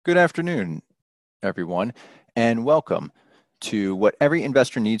Good afternoon, everyone, and welcome to what every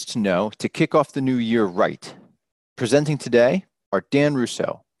investor needs to know to kick off the new year right. Presenting today are Dan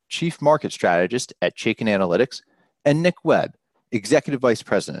Russo, Chief Market Strategist at Chaikin Analytics, and Nick Webb, Executive Vice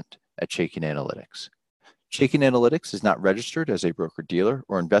President at Chaikin Analytics. Chaikin Analytics is not registered as a broker-dealer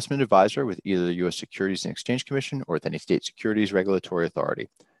or investment advisor with either the U.S. Securities and Exchange Commission or with any state securities regulatory authority.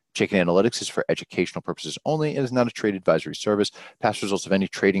 Chaikin Analytics is for educational purposes only and is not a trade advisory service. Past results of any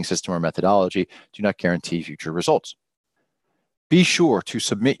trading system or methodology do not guarantee future results. Be sure to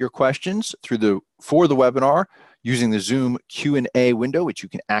submit your questions for the webinar using the Zoom Q&A window, which you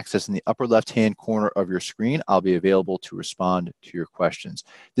can access in the upper left-hand corner of your screen. I'll be available to respond to your questions.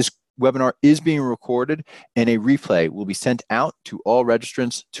 This webinar is being recorded, and a replay will be sent out to all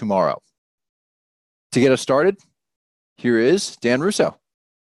registrants tomorrow. To get us started, here is Dan Russo.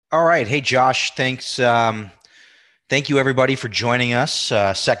 All right. Hey, Josh. Thanks. Thank you, everybody, for joining us.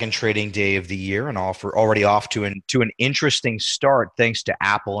 Second trading day of the year, and already off to an interesting start thanks to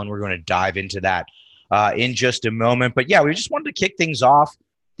Apple, and we're going to dive into that in just a moment. But yeah, we just wanted to kick things off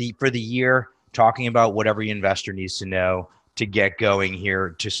for the year, talking about what every investor needs to know to get going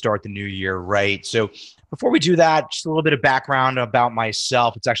here to start the new year right. So before we do that, just a little bit of background about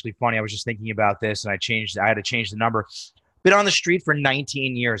myself. It's actually funny. I was just thinking about this, and I had to change the number. Been on the street for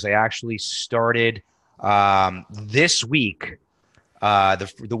 19 years. I actually started this week,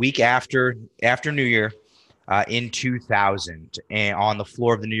 the week after New Year, in 2000, and on the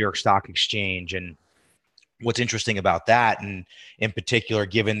floor of the New York Stock Exchange. And what's interesting about that, and in particular,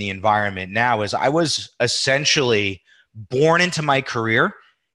 given the environment now, is I was essentially born into my career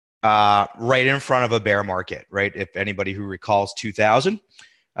right in front of a bear market. Right, if anybody who recalls 2000.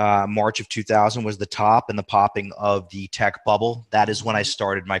 March of 2000 was the top and the popping of the tech bubble. That is when I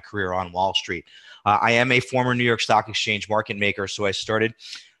started my career on Wall Street. I am a former New York Stock Exchange market maker, so I started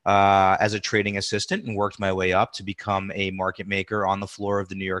as a trading assistant and worked my way up to become a market maker on the floor of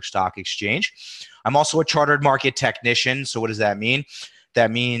the New York Stock Exchange. I'm also a chartered market technician. So what does that mean?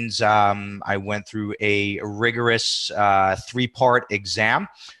 That means I went through a rigorous three-part exam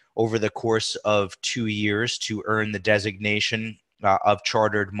over the course of 2 years to earn the designation of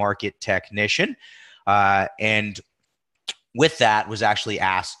chartered market technician. And with that was actually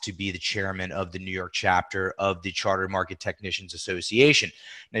asked to be the chairman of the New York chapter of the Chartered Market Technicians Association.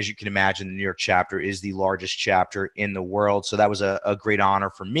 And as you can imagine, the New York chapter is the largest chapter in the world. So that was a great honor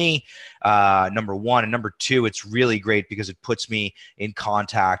for me, number one. And number two, it's really great because it puts me in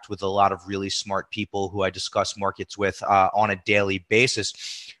contact with a lot of really smart people who I discuss markets with on a daily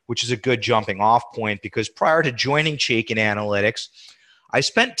basis, which is a good jumping off point because prior to joining Chaikin Analytics, I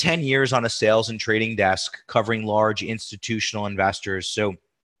spent 10 years on a sales and trading desk covering large institutional investors. So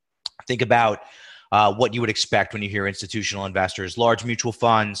think about what you would expect when you hear institutional investors, large mutual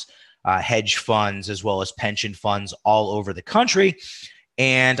funds, hedge funds, as well as pension funds all over the country.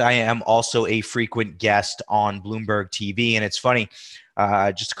 And I am also a frequent guest on Bloomberg TV. And it's funny,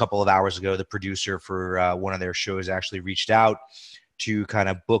 just a couple of hours ago, the producer for one of their shows actually reached out to kind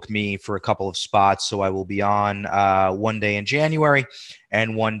of book me for a couple of spots. So I will be on one day in January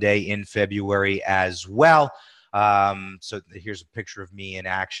and one day in February as well. So here's a picture of me in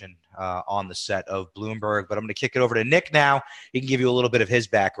action on the set of Bloomberg. But I'm going to kick it over to Nick now. He can give you a little bit of his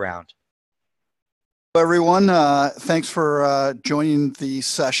background. Hello, everyone. Thanks for joining the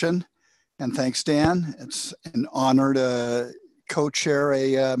session. And thanks, Dan. It's an honor to co-chair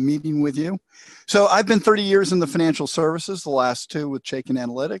a meeting with you. So I've been 30 years in the financial services, the last 2 with Chaikin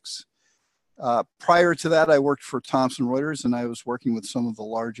Analytics. Prior to that, I worked for Thomson Reuters, and I was working with some of the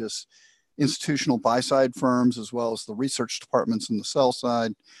largest institutional buy-side firms, as well as the research departments in the sell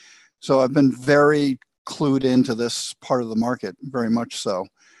side. So I've been very clued into this part of the market, very much so.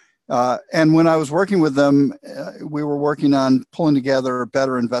 And when I was working with them, we were working on pulling together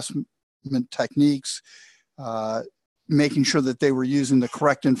better investment techniques, making sure that they were using the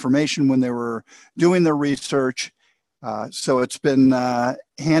correct information when they were doing their research. So it's been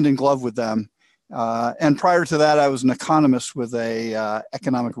hand in glove with them. And prior to that, I was an economist with a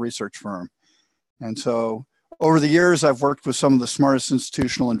economic research firm. And so over the years, I've worked with some of the smartest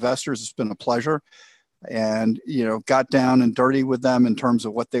institutional investors. It's been a pleasure. And, got down and dirty with them in terms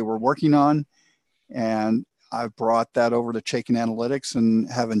of what they were working on. And I've brought that over to Chaikin Analytics and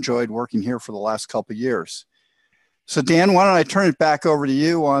have enjoyed working here for the last couple of years. So Dan, why don't I turn it back over to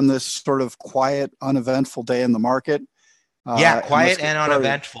you on this sort of quiet, uneventful day in the market? Yeah, quiet and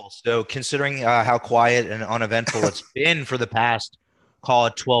uneventful. So considering how quiet and uneventful it's been for the past, call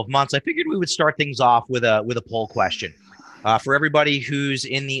it 12 months, I figured we would start things off with a poll question. For everybody who's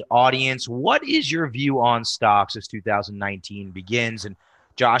in the audience, what is your view on stocks as 2019 begins? And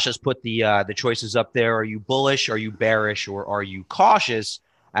Josh has put the choices up there. Are you bullish? Are you bearish? Or are you cautious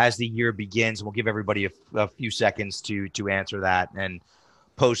as the year begins? And we'll give everybody a few seconds to answer that and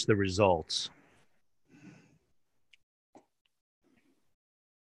post the results.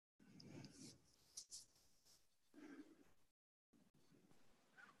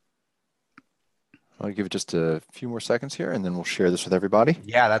 I'll give it just a few more seconds here, and then we'll share this with everybody.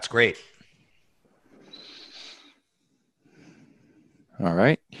 Yeah, that's great. All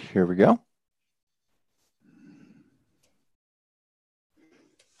right, here we go.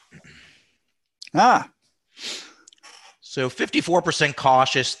 So 54%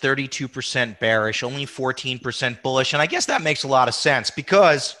 cautious, 32% bearish, only 14% bullish. And I guess that makes a lot of sense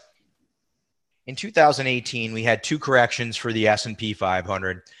because in 2018, we had two corrections for the S&P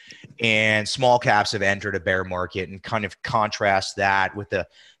 500, and small caps have entered a bear market, and kind of contrast that with the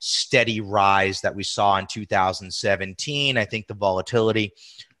steady rise that we saw in 2017. I think the volatility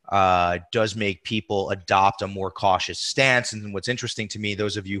does make people adopt a more cautious stance. And what's interesting to me,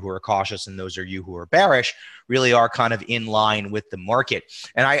 those of you who are cautious and those of you who are bearish really are kind of in line with the market.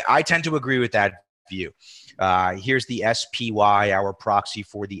 And I tend to agree with that view. Here's the SPY, our proxy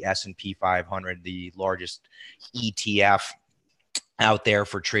for the S&P 500, the largest ETF out there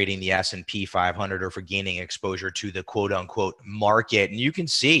for trading the S&P 500 or for gaining exposure to the quote unquote market. And you can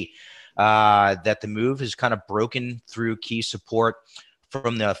see that the move has kind of broken through key support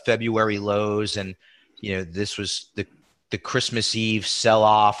from the February lows. And, you know, this was the Christmas Eve sell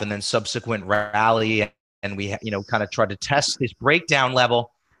off and then subsequent rally. And we, you know, kind of tried to test this breakdown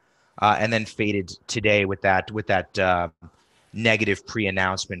level and then faded today with that negative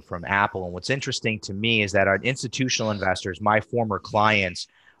pre-announcement from Apple. And what's interesting to me is that our institutional investors, my former clients,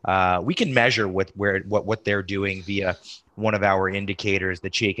 we can measure what they're doing via one of our indicators, the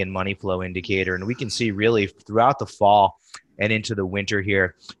Chaikin money flow indicator. And we can see really throughout the fall and into the winter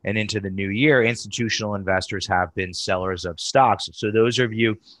here and into the new year, institutional investors have been sellers of stocks. So those of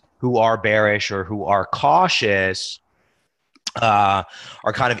you who are bearish or who are cautious are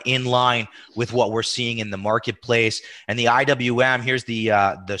kind of in line with what we're seeing in the marketplace. And the IWM, here's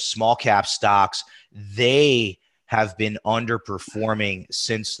the small cap stocks, they have been underperforming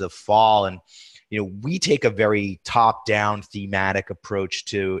since the fall. And you know, we take a very top-down thematic approach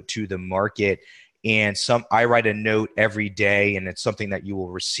to the market. And I write a note every day, and it's something that you will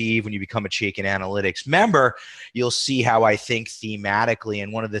receive when you become a Chaikin Analytics member. You'll see how I think thematically.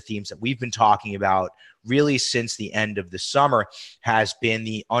 And one of the themes that we've been talking about really since the end of the summer has been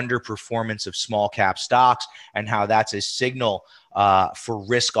the underperformance of small cap stocks and how that's a signal for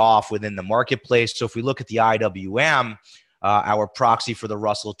risk off within the marketplace. So if we look at the IWM, our proxy for the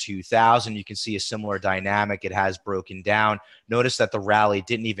Russell 2000, you can see a similar dynamic. It has broken down. Notice that the rally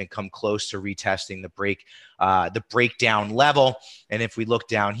didn't even come close to retesting the breakdown level. And if we look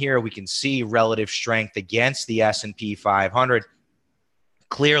down here, we can see relative strength against the S&P 500.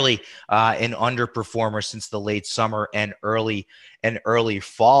 Clearly an underperformer since the late summer and early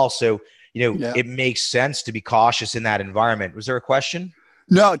fall. So, you know, It makes sense to be cautious in that environment. Was there a question?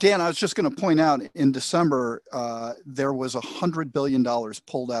 No, Dan, I was just going to point out in December, there was $100 billion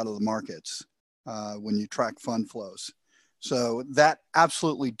pulled out of the markets when you track fund flows. So that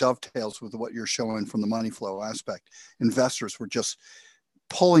absolutely dovetails with what you're showing from the money flow aspect. Investors were just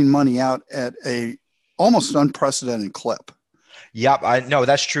pulling money out at a almost unprecedented clip. Yep, no,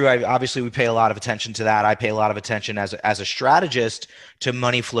 that's true. Obviously, we pay a lot of attention to that. I pay a lot of attention as a strategist to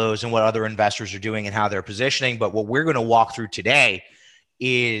money flows and what other investors are doing and how they're positioning. But what we're going to walk through today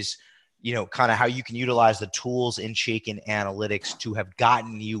is, you know, kind of how you can utilize the tools in Chaikin Analytics to have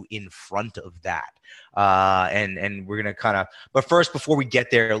gotten you in front of that. And we're going to kind of, but first, before we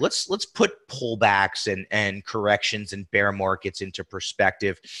get there, let's put pullbacks and corrections and bear markets into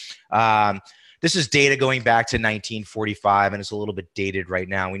perspective. This is data going back to 1945, and it's a little bit dated right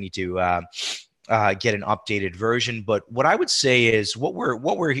now. We need to get an updated version. But what I would say is what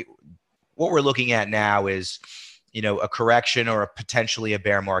we're looking at now is, you know, a correction or potentially a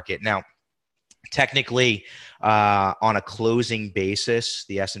bear market. Now, technically, on a closing basis,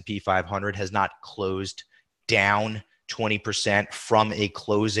 the S&P 500 has not closed down 20% from a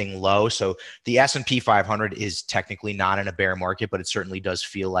closing low. So the S&P 500 is technically not in a bear market, but it certainly does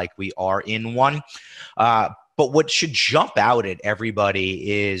feel like we are in one. But what should jump out at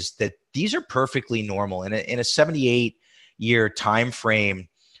everybody is that these are perfectly normal. In a 78-year time frame,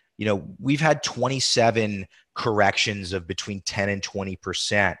 you know, we've had 27 corrections of between 10 and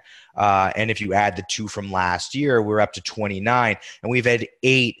 20%. And if you add the two from last year, we're up to 29. And we've had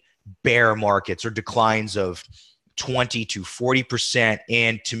 8 bear markets or declines of 20 to 40%.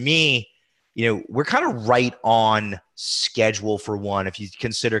 And to me, we're kind of right on schedule for one. If you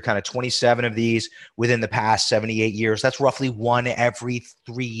consider kind of 27 of these within the past 78 years, that's roughly one every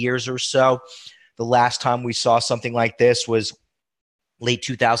 3 years or so. The last time we saw something like this was late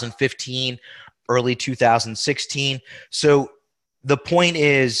 2015, early 2016. So the point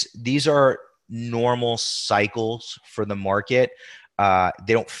is, these are normal cycles for the market.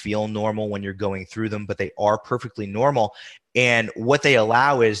 They don't feel normal when you're going through them, but they are perfectly normal. And what they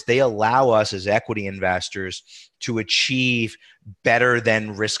allow us as equity investors to achieve better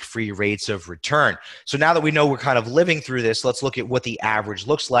than risk-free rates of return. So now that we know we're kind of living through this, let's look at what the average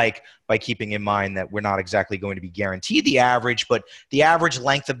looks like, by keeping in mind that we're not exactly going to be guaranteed the average, but the average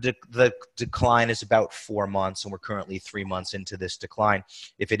length of the decline is about 4 months, and we're currently 3 months into this decline,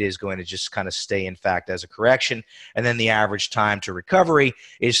 if it is going to just kind of stay, in fact, as a correction. And then the average time to recovery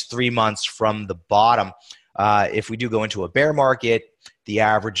is 3 months from the bottom. If we do go into a bear market, the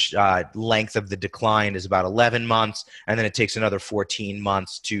average length of the decline is about 11 months, and then it takes another 14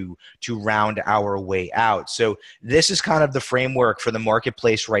 months to round our way out. So this is kind of the framework for the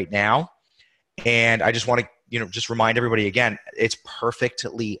marketplace right now. And I just want to just remind everybody again, it's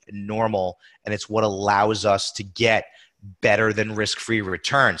perfectly normal, and it's what allows us to get better than risk-free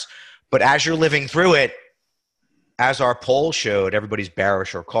returns. But as you're living through it, as our poll showed, everybody's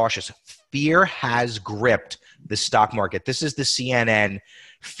bearish or cautious. Fear has gripped the stock market. This is the CNN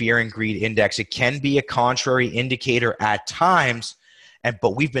Fear and Greed Index. It can be a contrary indicator at times,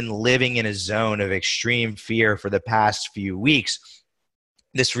 but we've been living in a zone of extreme fear for the past few weeks.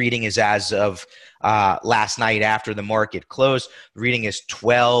 This reading is as of last night after the market closed. The reading is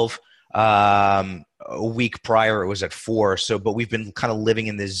 12. A week prior, it was at 4. But we've been kind of living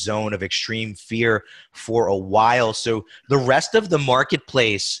in this zone of extreme fear for a while. So the rest of the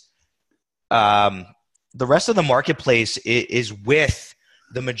marketplace, is with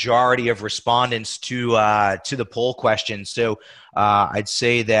the majority of respondents to the poll question. So I'd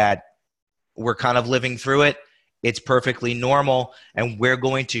say that we're kind of living through it. It's perfectly normal, and we're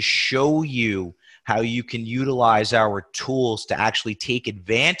going to show you how you can utilize our tools to actually take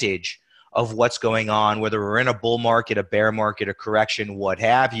advantage of what's going on, whether we're in a bull market, a bear market, a correction, what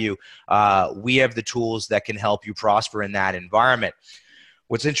have you. We have the tools that can help you prosper in that environment.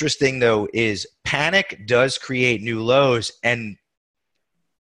 What's interesting, though, is panic does create new lows, and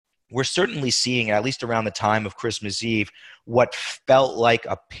we're certainly seeing, at least around the time of Christmas Eve, what felt like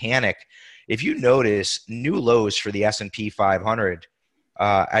a panic. If you notice, new lows for the S&P 500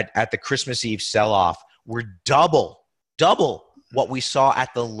 at the Christmas Eve sell-off were double what we saw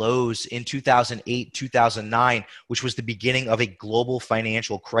at the lows in 2008, 2009, which was the beginning of a global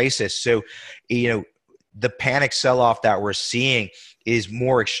financial crisis. So, the panic sell-off that we're seeing is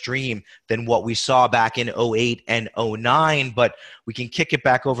more extreme than what we saw back in 08 and 09. But we can kick it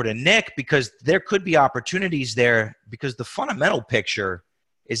back over to Nick, because there could be opportunities there, because the fundamental picture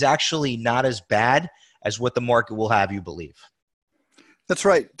is actually not as bad as what the market will have you believe. That's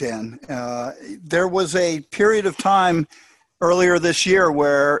right, Dan. There was a period of time earlier this year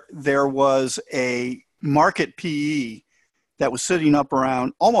where there was a market PE that was sitting up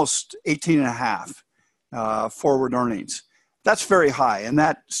around almost 18.5 forward earnings. That's very high, and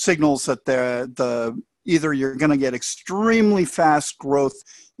that signals that either you're going to get extremely fast growth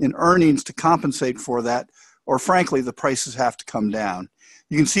in earnings to compensate for that, or frankly, the prices have to come down.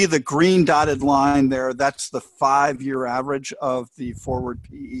 You can see the green dotted line there. That's the 5-year average of the forward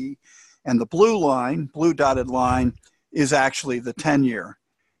PE, and the blue dotted line, is actually the 10-year.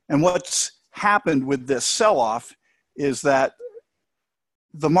 And what's happened with this sell-off is that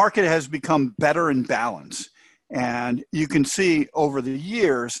the market has become better in balance. And you can see over the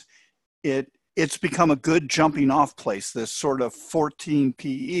years, it's become a good jumping off place. This sort of 14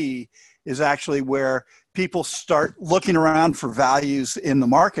 PE is actually where people start looking around for values in the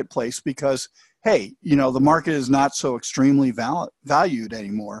marketplace, because, hey, the market is not so extremely valued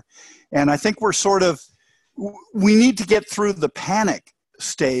anymore. And I think we need to get through the panic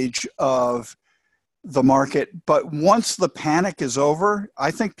stage of the market. But once the panic is over,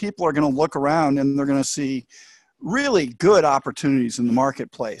 I think people are going to look around and they're going to see really good opportunities in the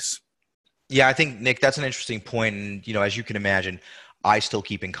marketplace. Yeah, I think, Nick, that's an interesting point. And, as you can imagine, I still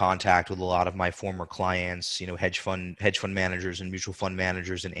keep in contact with a lot of my former clients, hedge fund managers and mutual fund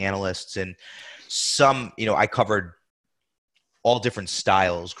managers and analysts. And some, I covered all different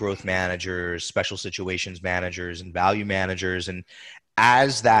styles, growth managers, special situations managers, and value managers. And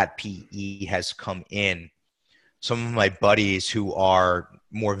as that PE has come in, some of my buddies who are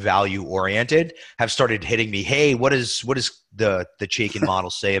more value oriented have started hitting me. Hey, what does the Chaikin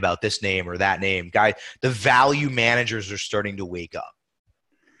model say about this name or that name? Guy, the value managers are starting to wake up.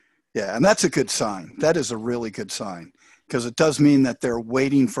 Yeah, and that's a good sign. That is a really good sign because it does mean that they're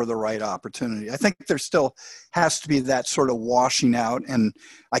waiting for the right opportunity. I think there still has to be that sort of washing out, and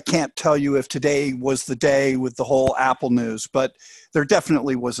I can't tell you if today was the day with the whole Apple news, but there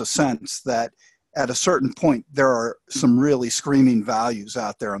definitely was a sense that at a certain point, there are some really screaming values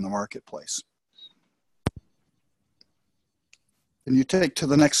out there in the marketplace. Can you take to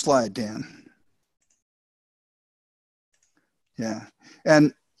the next slide, Dan? Yeah,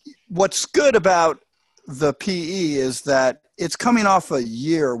 and what's good about the PE is that it's coming off a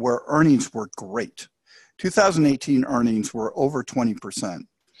year where earnings were great. 2018 earnings were over 20%.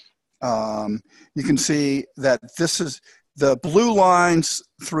 You can see that this is the blue lines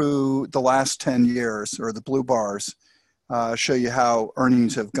through the last 10 years, or the blue bars, show you how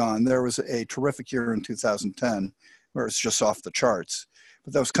earnings have gone. There was a terrific year in 2010 where it's just off the charts,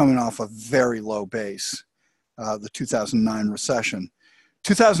 but that was coming off a very low base, the 2009 recession.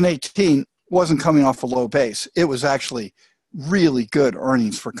 2018 wasn't coming off a low base. It was actually really good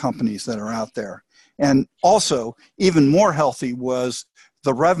earnings for companies that are out there. And also, even more healthy was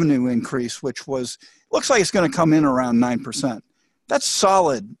the revenue increase, which looks like it's going to come in around 9%. That's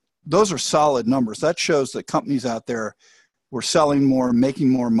solid. Those are solid numbers. That shows that companies out there were selling more, making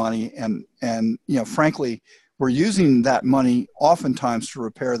more money, and frankly, we're using that money oftentimes to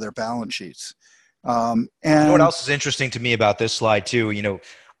repair their balance sheets. And you know what else is interesting to me about this slide too?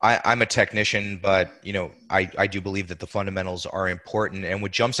 I'm a technician, but I do believe that the fundamentals are important. And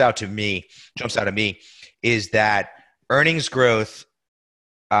what jumps out at me is that earnings growth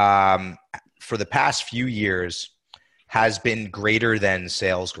for the past few years has been greater than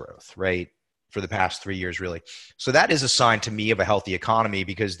sales growth, right? For the past 3 years, really. So that is a sign to me of a healthy economy,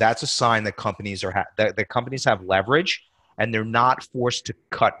 because that's a sign that companies that companies have leverage and they're not forced to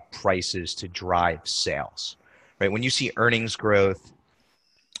cut prices to drive sales, right? When you see earnings growth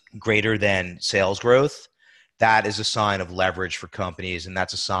greater than sales growth, that is a sign of leverage for companies, and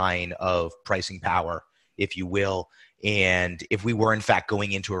that's a sign of pricing power, if you will. And if we were in fact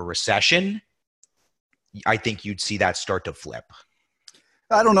going into a recession, I think you'd see that start to flip.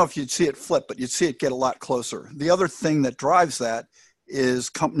 I don't know if you'd see it flip, but you'd see it get a lot closer. The other thing that drives that is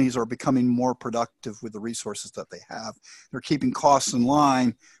companies are becoming more productive with the resources that they have. They're keeping costs in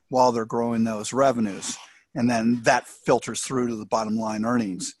line while they're growing those revenues. And then that filters through to the bottom line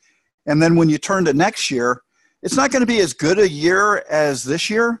earnings. And then when you turn to next year, it's not going to be as good a year as this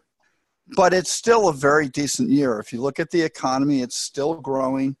year, but it's still a very decent year. If you look at the economy, it's still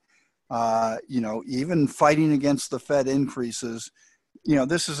growing. Even fighting against the Fed increases,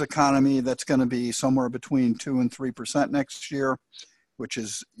 this is an economy that's going to be somewhere between 2 and 3% next year, which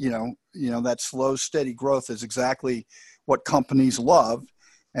is, that slow, steady growth is exactly what companies love.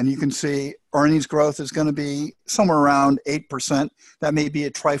 And you can see earnings growth is going to be somewhere around 8%. That may be a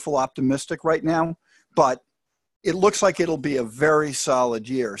trifle optimistic right now, but it looks like it'll be a very solid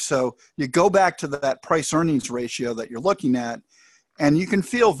year. So you go back to that price earnings ratio that you're looking at, and you can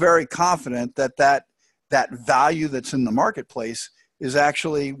feel very confident that value that's in the marketplace is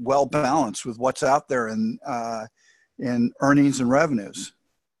actually well balanced with what's out there in earnings and revenues.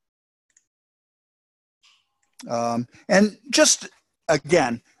 And just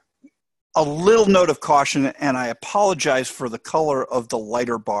again, a little note of caution, and I apologize for the color of the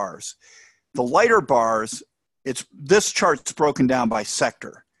lighter bars. The lighter bars, this chart's broken down by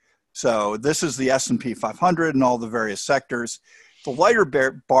sector. So this is the S&P 500 and all the various sectors. The lighter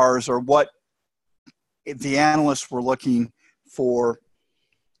bars are what the analysts were looking for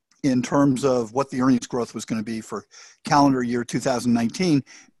in terms of what the earnings growth was going to be for calendar year 2019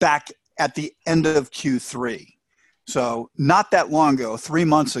 back at the end of Q3. So not that long ago, 3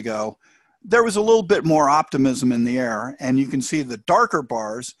 months ago, there was a little bit more optimism in the air, and you can see the darker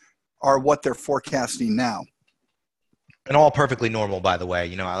bars are what they're forecasting now. And all perfectly normal, by the way.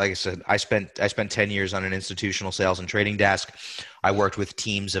 Like I said, I spent 10 years on an institutional sales and trading desk. I worked with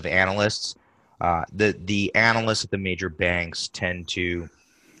teams of analysts. The analysts at the major banks tend to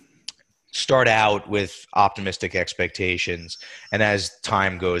start out with optimistic expectations, and as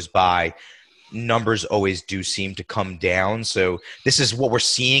time goes by, numbers always do seem to come down. So this is what we're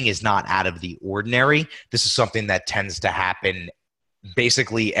seeing is not out of the ordinary. This is something that tends to happen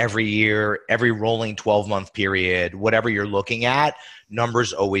basically every year, every rolling 12-month period, whatever you're looking at,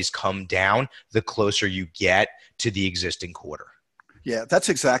 numbers always come down the closer you get to the existing quarter. Yeah, that's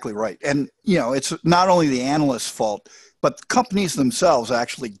exactly right. And, it's not only the analyst's fault, but companies themselves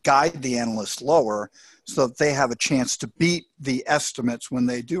actually guide the analysts lower so that they have a chance to beat the estimates when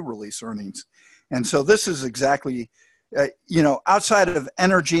they do release earnings. And so this is exactly, outside of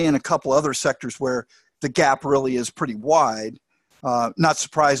energy and a couple other sectors where the gap really is pretty wide, Not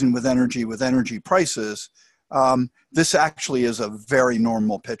surprising with energy prices. This actually is a very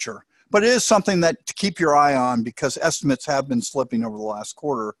normal picture, but it is something that to keep your eye on because estimates have been slipping over the last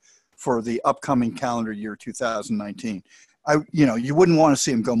quarter for the upcoming calendar year 2019. You wouldn't want to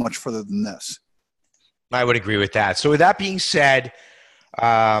see them go much further than this. I would agree with that. So with that being said,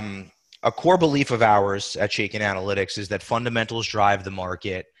 a core belief of ours at Chaikin Analytics is that fundamentals drive the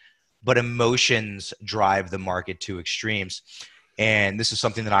market, but emotions drive the market to extremes. And this is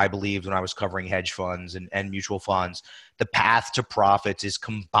something that I believed when I was covering hedge funds and mutual funds. The path to profits is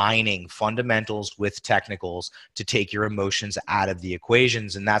combining fundamentals with technicals to take your emotions out of the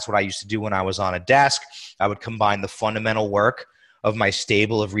equations. And that's what I used to do when I was on a desk. I would combine the fundamental work of my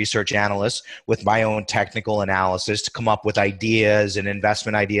stable of research analysts with my own technical analysis to come up with ideas and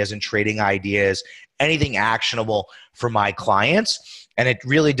investment ideas and trading ideas, anything actionable for my clients. And it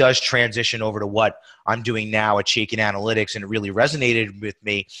really does transition over to what I'm doing now at Chaikin Analytics. And it really resonated with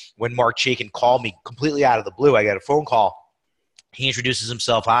me when Mark Chaikin called me completely out of the blue. I got a phone call. He introduces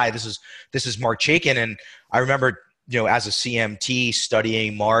himself. Hi, this is Mark Chaikin. And I remember, as a CMT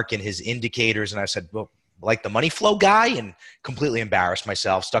studying Mark and his indicators. And I said, well, like the money flow guy, and completely embarrassed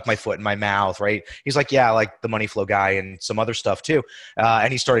myself, stuck my foot in my mouth, right? He's like, yeah, like the money flow guy and some other stuff too.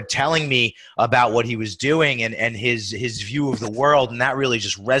 And he started telling me about what he was doing and his view of the world. And that really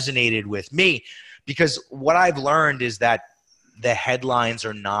just resonated with me because what I've learned is that the headlines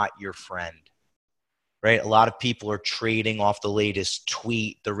are not your friend, right? A lot of people are trading off the latest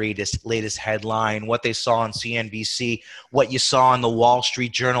tweet, the latest headline, what they saw on CNBC, what you saw in the Wall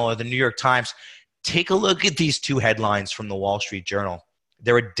Street Journal or the New York Times. Take a look at these two headlines from the Wall Street Journal.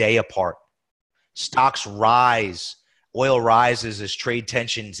 They're a day apart. Stocks rise. Oil rises as trade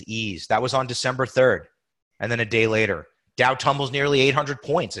tensions ease. That was on December 3rd. And then a day later, Dow tumbles nearly 800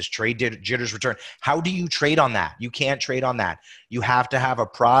 points as trade jitters return. How do you trade on that? You can't trade on that. You have to have a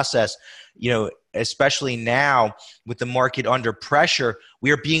process, especially now with the market under pressure, we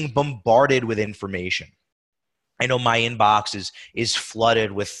are being bombarded with information. I know my inbox is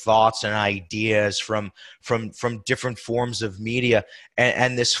flooded with thoughts and ideas from different forms of media,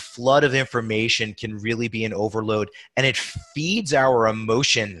 and this flood of information can really be an overload, and it feeds our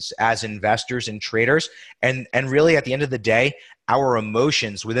emotions as investors and traders, and really at the end of the day, our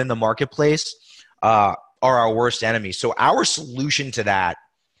emotions within the marketplace are our worst enemy. So our solution to that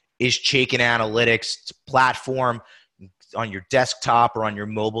is Chaikin Analytics platform on your desktop or on your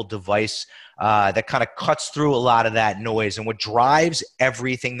mobile device that kind of cuts through a lot of that noise. And what drives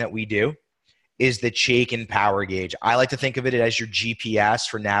everything that we do is the Chaikin Power Gauge. I like to think of it as your GPS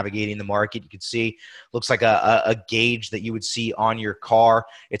for navigating the market. You can see, looks like a gauge that you would see on your car.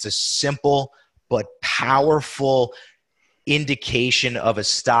 It's a simple but powerful indication of a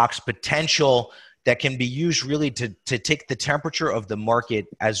stock's potential that can be used really to take the temperature of the market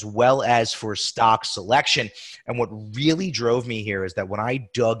as well as for stock selection. And what really drove me here is that when I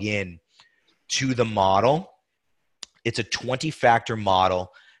dug in to the model, it's a 20-factor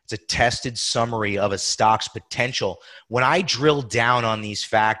model. It's a tested summary of a stock's potential. When I drill down on these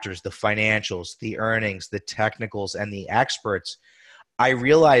factors, the financials, the earnings, the technicals, and the experts, I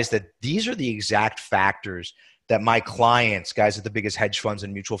realized that these are the exact factors that my clients, guys at the biggest hedge funds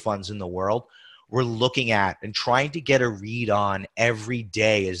and mutual funds in the world, were looking at and trying to get a read on every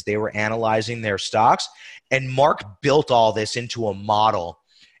day as they were analyzing their stocks. And Mark built all this into a model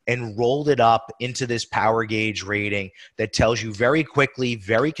and rolled it up into this power gauge rating that tells you very quickly,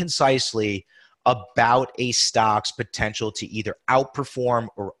 very concisely about a stock's potential to either outperform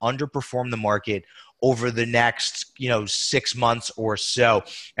or underperform the market over the next 6 months or so.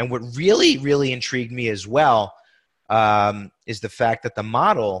 And what really, really intrigued me as well is the fact that the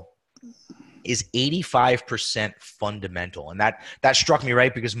model is 85% fundamental. And that struck me,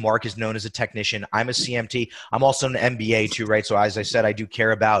 right? Because Mark is known as a technician. I'm a CMT. I'm also an MBA too, right? So as I said, I do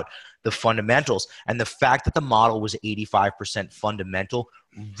care about the fundamentals. And the fact that the model was 85% fundamental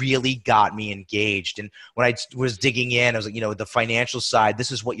really got me engaged. And when I was digging in, I was like, the financial side,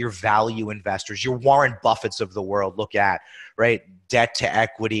 this is what your value investors, your Warren Buffetts of the world look at, right? Debt to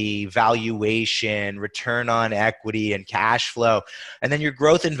equity, valuation, return on equity, and cash flow. And then your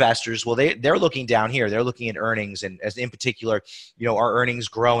growth investors, well, they're looking down here. They're looking at earnings, and as in particular, are earnings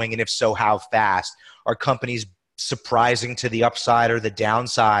growing? And if so, how fast? Are companies surprising to the upside or the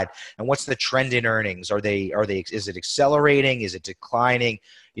downside? And what's the trend in earnings? Is it accelerating? Is it declining?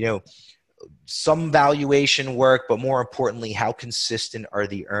 Some valuation work, but more importantly, how consistent are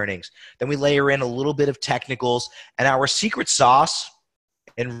the earnings? Then we layer in a little bit of technicals, and our secret sauce,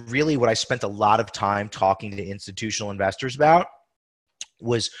 and really what I spent a lot of time talking to institutional investors about,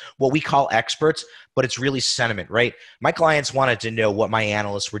 was what we call experts, but it's really sentiment, right? My clients wanted to know what my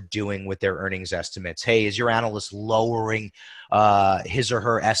analysts were doing with their earnings estimates. Hey, is your analyst lowering his or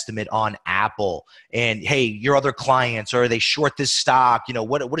her estimate on Apple? And hey, your other clients, are they short this stock?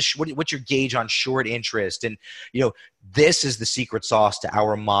 What's your gauge on short interest? And this is the secret sauce to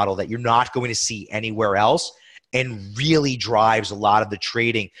our model that you're not going to see anywhere else, and really drives a lot of the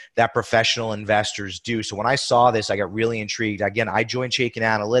trading that professional investors do. So when I saw this, I got really intrigued. Again, I joined Chaikin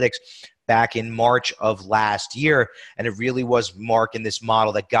Analytics back in March of last year, and it really was Mark in this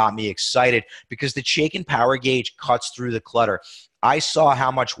model that got me excited, because the Chaikin Power Gauge cuts through the clutter. I saw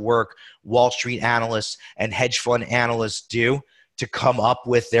how much work Wall Street analysts and hedge fund analysts do to come up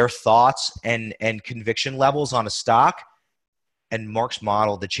with their thoughts and conviction levels on a stock. And Mark's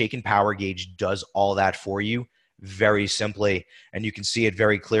model, the Chaikin Power Gauge, does all that for you very simply, and you can see it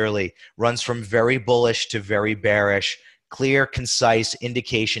very clearly. Runs from very bullish to very bearish, clear, concise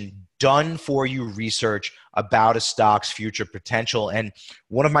indication, done for you research about a stock's future potential. And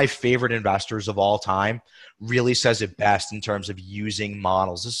one of my favorite investors of all time really says it best in terms of using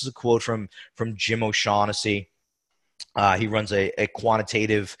models. This is a quote from Jim O'Shaughnessy. He runs a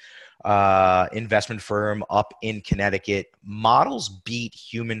quantitative investment firm up in Connecticut. Models beat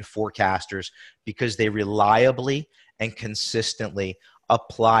human forecasters because they reliably and consistently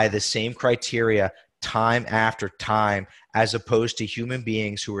apply the same criteria time after time, as opposed to human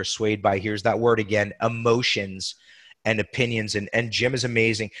beings who are swayed by, here's that word again, emotions and opinions. And Jim is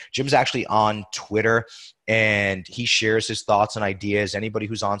amazing. Jim's actually on Twitter, and he shares his thoughts and ideas. Anybody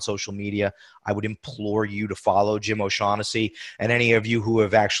who's on social media, I would implore you to follow Jim O'Shaughnessy. And any of you who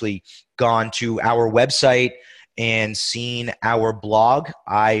have actually gone to our website and seen our blog,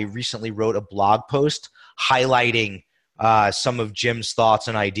 I recently wrote a blog post highlighting some of Jim's thoughts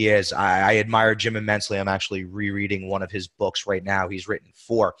and ideas. I admire Jim immensely. I'm actually rereading one of his books right now. He's written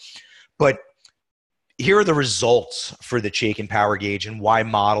 4. But here are the results for the Chaikin Power Gauge and why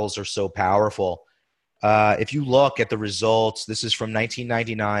models are so powerful. If you look at the results, this is from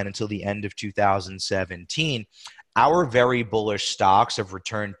 1999 until the end of 2017. Our very bullish stocks have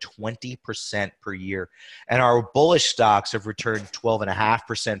returned 20% per year, and our bullish stocks have returned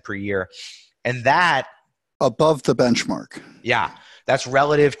 12.5% per year. And that above the benchmark. Yeah, that's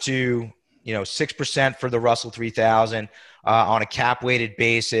relative to 6% for the Russell 3000 on a cap weighted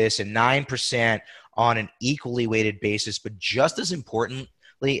basis, and 9% on an equally weighted basis. But just as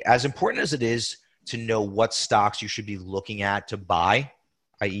importantly, as important as it is to know what stocks you should be looking at to buy,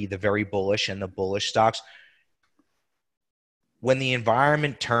 i.e. the very bullish and the bullish stocks, when the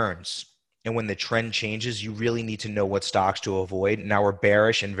environment turns and when the trend changes, you really need to know what stocks to avoid. And our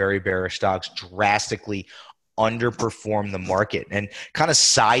bearish and very bearish stocks drastically underperform the market, and kind of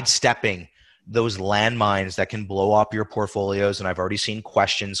sidestepping those landmines that can blow up your portfolios. And I've already seen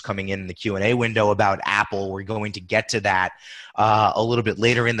questions coming in the Q&A window about Apple. We're going to get to that a little bit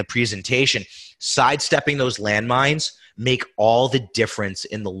later in the presentation. Sidestepping those landmines make all the difference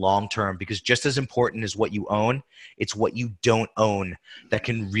in the long term, because just as important as what you own, it's what you don't own that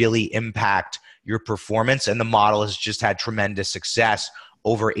can really impact your performance. And the model has just had tremendous success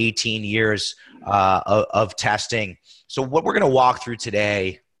over 18 years of testing. So what we're going to walk through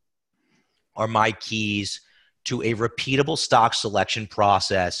today are my keys to a repeatable stock selection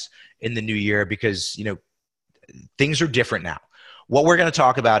process in the new year, because things are different now. What we're going to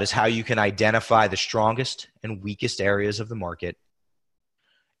talk about is how you can identify the strongest and weakest areas of the market.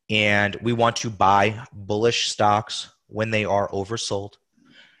 And we want to buy bullish stocks when they are oversold.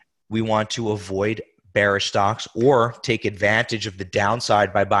 We want to avoid bearish stocks or take advantage of the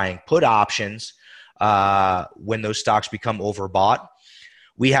downside by buying put options when those stocks become overbought.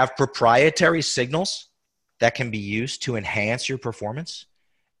 We have proprietary signals that can be used to enhance your performance.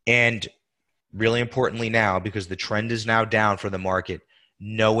 And really importantly now, because the trend is now down for the market,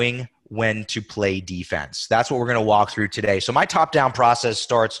 knowing when to play defense. That's what we're going to walk through today. So my top-down process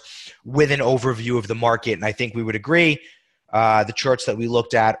starts with an overview of the market. And I think we would agree the charts that we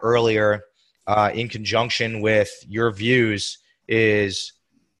looked at earlier in conjunction with your views is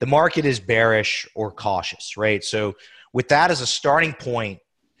the market is bearish or cautious, right? So with that as a starting point,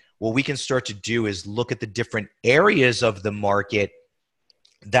 what we can start to do is look at the different areas of the market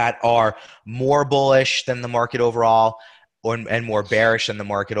that are more bullish than the market overall and more bearish than the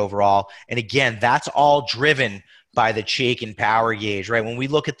market overall. And again, that's all driven by the Chaikin Power Gauge, right? When we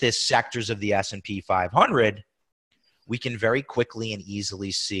look at the sectors of the S&P 500, we can very quickly and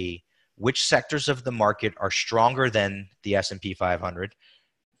easily see which sectors of the market are stronger than the S&P 500.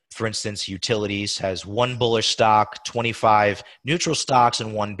 For instance, utilities has 1 bullish stock, 25 neutral stocks,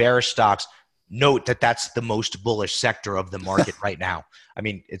 and 1 bearish stocks. note that that's the most bullish sector of the market right now. I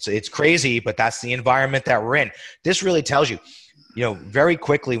mean, it's crazy, but that's the environment that we're in. This really tells you, very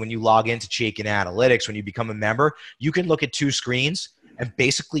quickly when you log into Chaikin Analytics, when you become a member, you can look at two screens and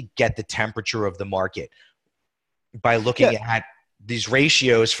basically get the temperature of the market by looking at these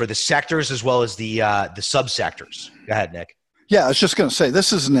ratios for the sectors as well as the subsectors. Go ahead, Nick. Yeah, I was just going to say,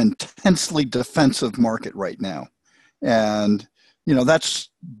 this is an intensely defensive market right now. And,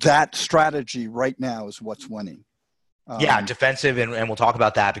 that strategy right now is what's winning. Defensive. And we'll talk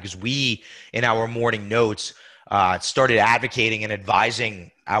about that because we, in our morning notes, started advocating and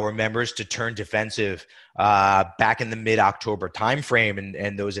advising our members to turn defensive back in the mid-October timeframe.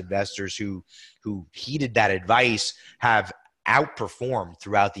 And those investors who heeded that advice have outperformed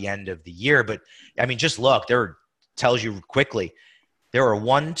throughout the end of the year. But, I mean, just look, tells you quickly, there are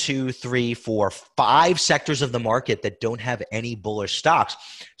 1, 2, 3, 4, 5 sectors of the market that don't have any bullish stocks.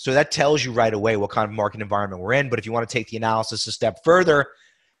 So that tells you right away what kind of market environment we're in. But if you want to take the analysis a step further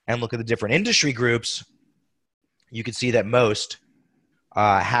and look at the different industry groups, you can see that most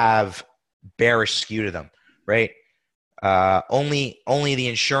have bearish skew to them, right? Only the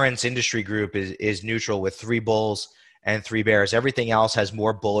insurance industry group is neutral with 3 bulls and 3 bears. Everything else has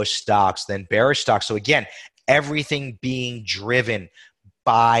more bullish stocks than bearish stocks. So again, everything being driven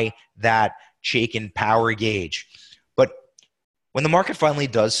by that Chaikin power gauge. But when the market finally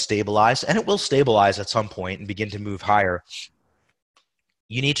does stabilize, and it will stabilize at some point and begin to move higher,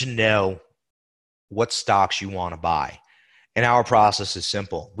 you need to know what stocks you want to buy. And our process is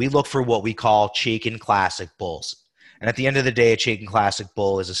simple. We look for what we call Chaikin Classic Bulls. And at the end of the day, a Chaikin Classic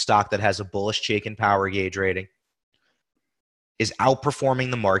Bull is a stock that has a bullish Chaikin power gauge rating, is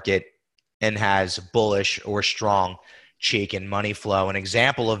outperforming the market, and has bullish or strong Chaikin money flow. An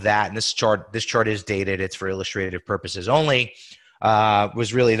example of that, and this chart is dated, it's for illustrative purposes only,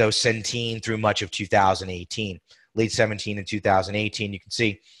 was really those Centene through much of 2018, late 17 and 2018. You can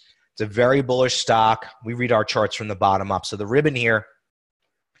see it's a very bullish stock. We read our charts from the bottom up. So the ribbon here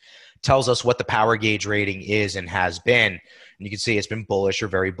tells us what the power gauge rating is and has been. And you can see it's been bullish or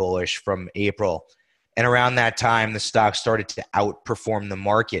very bullish from April. And around that time, the stock started to outperform the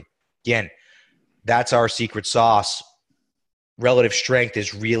market. Again, that's our secret sauce. Relative strength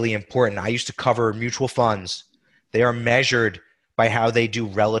is really important. I used to cover mutual funds. They are measured by how they do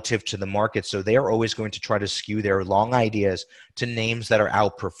relative to the market. So they are always going to try to skew their long ideas to names that are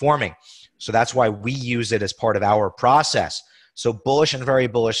outperforming. So that's why we use it as part of our process. So bullish and very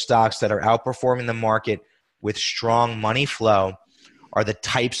bullish stocks that are outperforming the market with strong money flow are the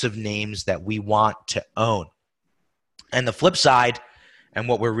types of names that we want to own. And the flip side, and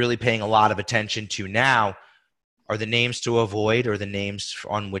what we're really paying a lot of attention to now, are the names to avoid or the names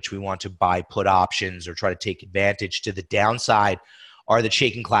on which we want to buy put options or try to take advantage to the downside are the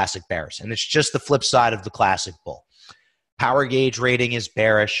Chaikin Classic Bears. And it's just the flip side of the Classic Bull. Power gauge rating is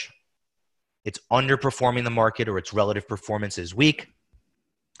bearish. It's underperforming the market or its relative performance is weak.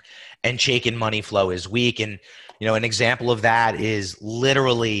 And Chaikin money flow is weak. And, an example of that is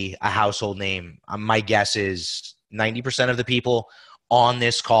literally a household name. My guess is 90% of the people on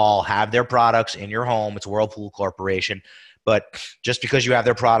this call have their products in your home. It's Whirlpool Corporation. But just because you have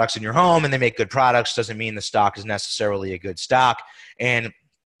their products in your home and they make good products doesn't mean the stock is necessarily a good stock. And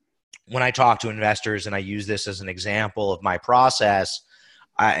when I talk to investors and I use this as an example of my process,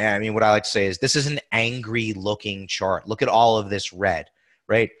 I mean, what I like to say is this is an angry looking chart. Look at all of this red,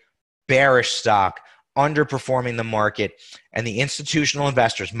 right? Bearish stock, underperforming the market, and the institutional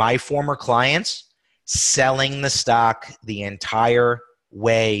investors, my former clients, selling the stock the entire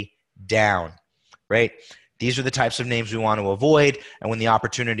way down, right? These are the types of names we want to avoid. And when the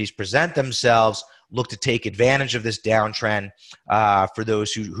opportunities present themselves, look to take advantage of this downtrend for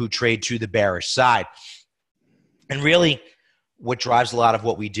those who trade to the bearish side. And really, what drives a lot of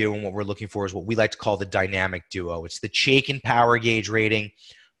what we do and what we're looking for is what we like to call the dynamic duo. It's the Chaikin power gauge rating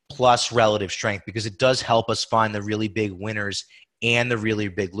plus relative strength, because it does help us find the really big winners and the really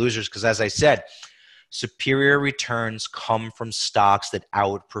big losers. Because as I said, superior returns come from stocks that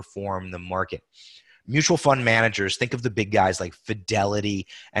outperform the market. Mutual fund managers, think of the big guys like Fidelity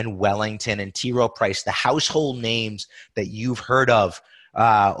and Wellington and T. Rowe Price, the household names that you've heard of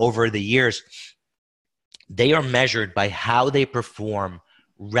over the years. They are measured by how they perform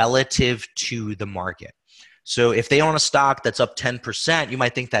relative to the market. So if they own a stock that's up 10%, you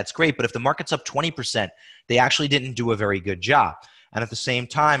might think that's great. But if the market's up 20%, they actually didn't do a very good job. And at the same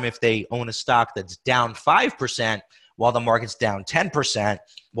time, if they own a stock that's down 5% while the market's down 10%,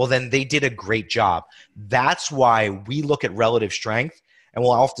 well, then they did a great job. That's why we look at relative strength. And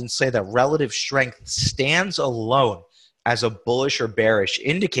we'll often say that relative strength stands alone as a bullish or bearish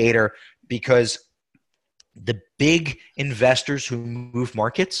indicator because the big investors who move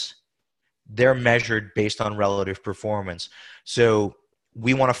markets, they're measured based on relative performance. So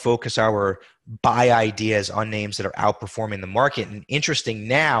we want to focus our buy ideas on names that are outperforming the market. And interesting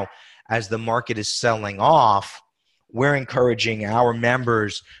now, as the market is selling off, we're encouraging our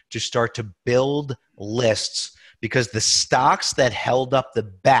members to start to build lists, because the stocks that held up the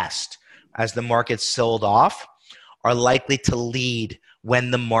best as the market sold off are likely to lead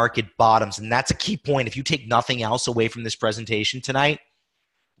when the market bottoms. And that's a key point. If you take nothing else away from this presentation tonight,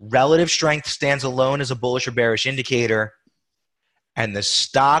 relative strength stands alone as a bullish or bearish indicator. And the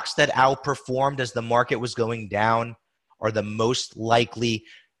stocks that outperformed as the market was going down are the most likely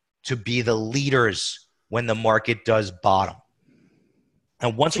to be the leaders when the market does bottom.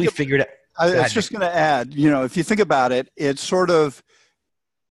 And once we figured out, I was just going to add, if you think about it, it's sort of,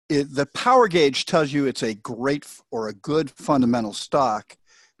 the power gauge tells you it's a great or a good fundamental stock.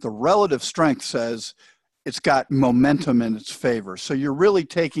 The relative strength says it's got momentum in its favor. So you're really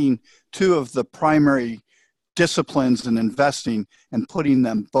taking two of the primary disciplines in investing and putting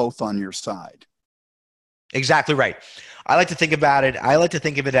them both on your side. Exactly right. I like to think about it. I like to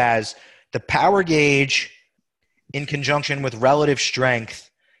think of it as the power gauge in conjunction with relative strength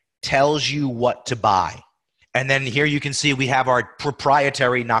tells you what to buy. And then here you can see we have our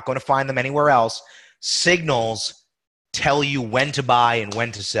proprietary, not going to find them anywhere else, signals tell you when to buy and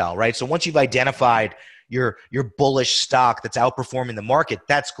when to sell, right? So once you've identified your bullish stock that's outperforming the market,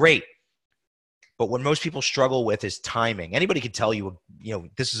 that's great. But what most people struggle with is timing. Anybody can tell you,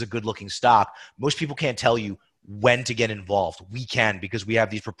 this is a good looking stock. Most people can't tell you when to get involved. We can, because we have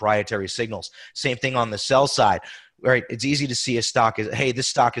these proprietary signals. Same thing on the sell side. Right, it's easy to see a stock as, hey, this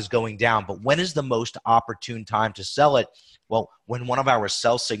stock is going down, but when is the most opportune time to sell it? Well, when one of our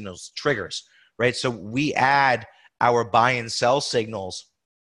sell signals triggers, right? So we add our buy and sell signals.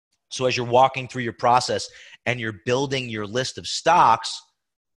 So as you're walking through your process and you're building your list of stocks,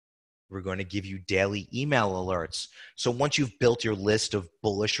 we're going to give you daily email alerts. So once you've built your list of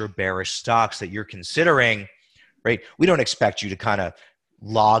bullish or bearish stocks that you're considering, right, we don't expect you to kind of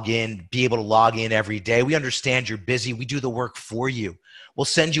be able to log in every day. We understand you're busy. We do the work for you. We'll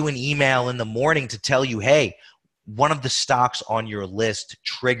send you an email in the morning to tell you, hey, one of the stocks on your list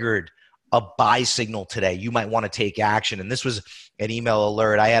triggered a buy signal today. You might want to take action. And this was an email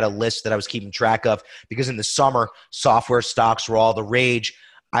alert. I had a list that I was keeping track of because in the summer, software stocks were all the rage.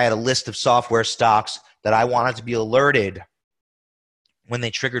 I had a list of software stocks that I wanted to be alerted when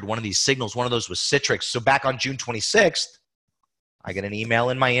they triggered one of these signals. One of those was Citrix. So back on June 26th, I get an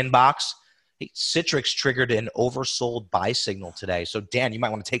email in my inbox. Hey, Citrix triggered an oversold buy signal today. So Dan, you might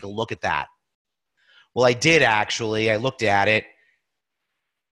want to take a look at that. Well, I did actually. I looked at it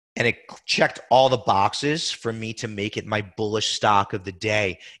and it checked all the boxes for me to make it my bullish stock of the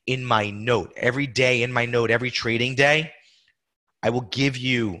day in my note. Every day in my note, every trading day, I will give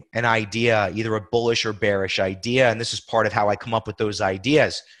you an idea, either a bullish or bearish idea. And this is part of how I come up with those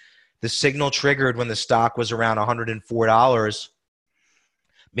ideas. The signal triggered when the stock was around $104.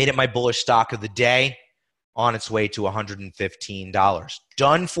 Made it my bullish stock of the day, on its way to $115.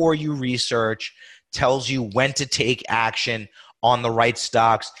 Done for you research, tells you when to take action on the right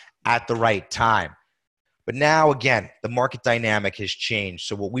stocks at the right time. But now, again, the market dynamic has changed.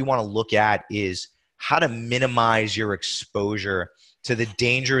 So what we want to look at is how to minimize your exposure to the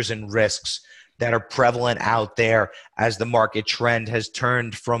dangers and risks that are prevalent out there as the market trend has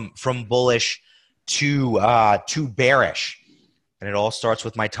turned from bullish to bearish. And it all starts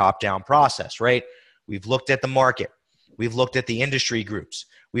with my top-down process, right? We've looked at the market. We've looked at the industry groups.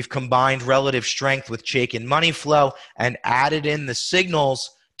 We've combined relative strength with Chaikin money flow and added in the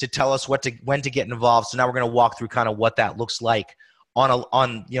signals to tell us when to get involved. So now we're going to walk through kind of what that looks like on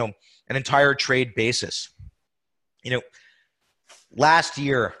an entire trade basis. Last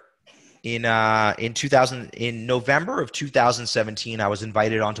year in November of 2017, I was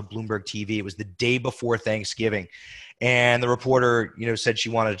invited onto Bloomberg TV. It was the day before Thanksgiving. And the reporter, said she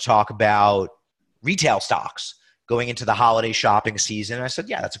wanted to talk about retail stocks going into the holiday shopping season. And I said,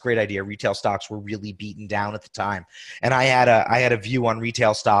 yeah, that's a great idea. Retail stocks were really beaten down at the time. And I had a view on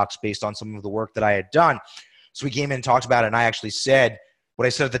retail stocks based on some of the work that I had done. So we came in and talked about it. And I actually said, what I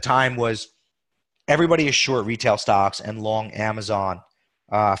said at the time was, everybody is short retail stocks and long Amazon,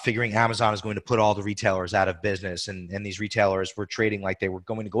 figuring Amazon is going to put all the retailers out of business. And these retailers were trading like they were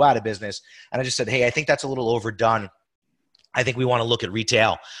going to go out of business. And I just said, hey, I think that's a little overdone. I think we want to look at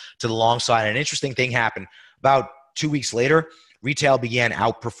retail to the long side. And an interesting thing happened. About 2 weeks later, retail began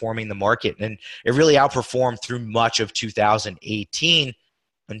outperforming the market. And it really outperformed through much of 2018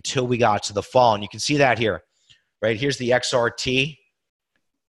 until we got to the fall. And you can see that here, right? Here's the XRT.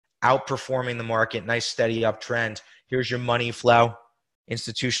 outperforming the market, nice steady uptrend. Here's your money flow.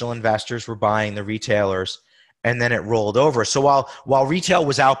 Institutional investors were buying the retailers, and then it rolled over. So while retail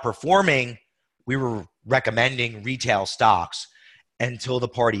was outperforming, we were recommending retail stocks until the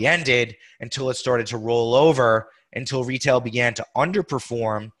party ended, until it started to roll over, until retail began to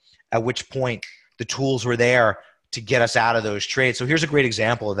underperform, at which point the tools were there to get us out of those trades. So here's a great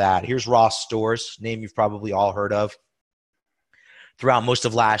example of that. Here's Ross Stores, name you've probably all heard of. Throughout most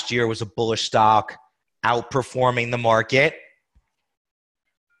of last year was a bullish stock, outperforming the market,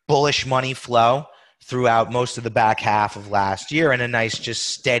 bullish money flow throughout most of the back half of last year, and a nice just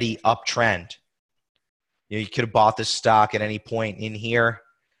steady uptrend. You could have bought this stock at any point in here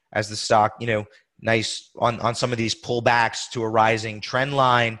as the stock, nice on some of these pullbacks to a rising trend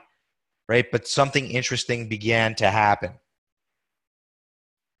line, right? But something interesting began to happen.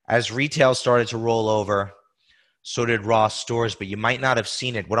 As retail started to roll over, so did Ross Stores, but you might not have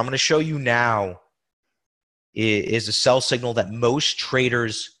seen it. What I'm going to show you now is a sell signal that most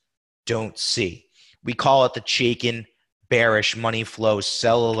traders don't see. We call it the Chaikin bearish money flow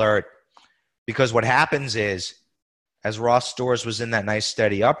sell alert, because what happens is, as Ross Stores was in that nice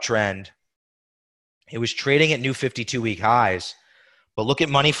steady uptrend, it was trading at new 52-week highs. But look at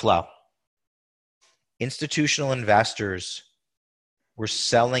money flow. Institutional investors were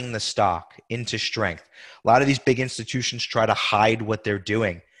selling the stock into strength. A lot of these big institutions try to hide what they're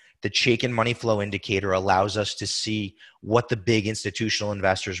doing. The Chaikin money flow indicator allows us to see what the big institutional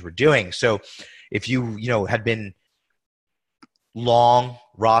investors were doing. So if you had been long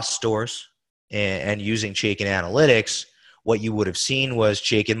Ross Stores and using Chaikin Analytics, what you would have seen was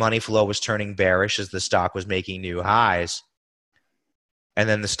Chaikin money flow was turning bearish as the stock was making new highs. And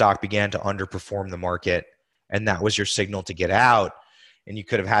then the stock began to underperform the market. And that was your signal to get out. And you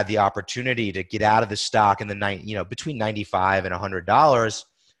could have had the opportunity to get out of the stock in the between $95 and $100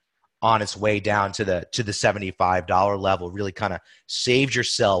 on its way down to the $75 level. Really kind of saved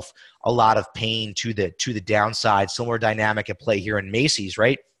yourself a lot of pain to the downside. Similar dynamic at play here in Macy's,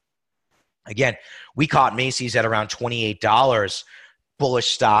 right? Again, we caught Macy's at around $28,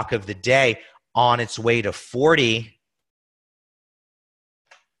 bullish stock of the day, on its way to $40.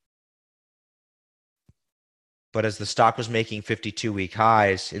 But as the stock was making 52-week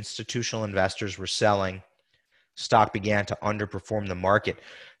highs, institutional investors were selling. Stock began to underperform the market.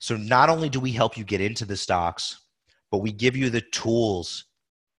 So not only do we help you get into the stocks, but we give you the tools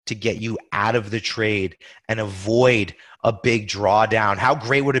to get you out of the trade and avoid a big drawdown. How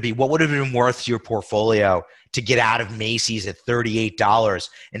great would it be? What would it have been worth to your portfolio to get out of Macy's at $38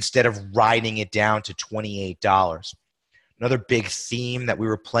 instead of riding it down to $28? Another big theme that we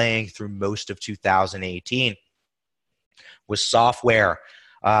were playing through most of 2018 was software.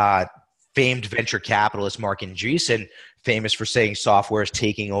 Famed venture capitalist Mark Andreessen, famous for saying software is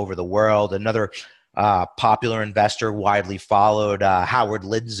taking over the world. Another popular investor, widely followed, Howard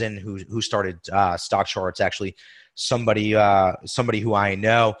Lindzen, who started Stock Charts. Actually, somebody who I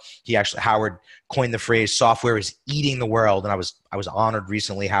know. Howard coined the phrase "software is eating the world," and I was honored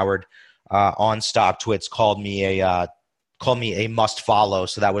recently. Howard on Stock Twits called me a must follow.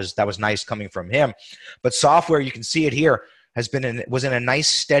 So that was nice coming from him. But software, you can see it here, was in a nice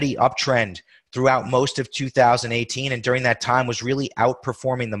steady uptrend throughout most of 2018, and during that time was really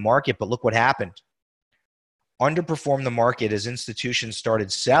outperforming the market. But look what happened. Underperformed the market as institutions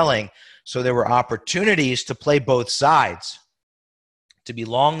started selling, so there were opportunities to play both sides, to be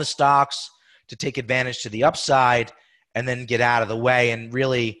long the stocks, to take advantage to the upside, and then get out of the way. And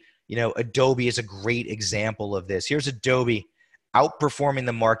really, Adobe is a great example of this. Here's Adobe outperforming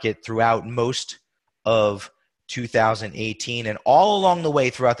the market throughout most of 2018. And all along the way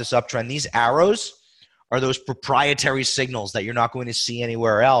throughout this uptrend, these arrows are those proprietary signals that you're not going to see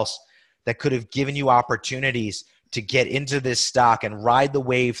anywhere else that could have given you opportunities to get into this stock and ride the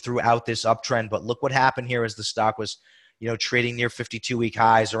wave throughout this uptrend. But look what happened here as the stock was, trading near 52-week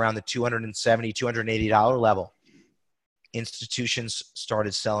highs around the $270, $280 level. Institutions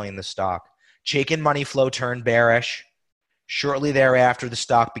started selling the stock. Chaikin money flow turned bearish. Shortly thereafter, the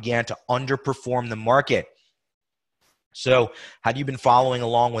stock began to underperform the market. So had you been following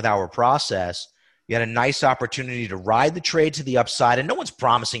along with our process, you had a nice opportunity to ride the trade to the upside, and no one's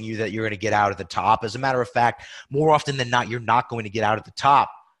promising you that you're going to get out at the top. As a matter of fact, more often than not, you're not going to get out at the top.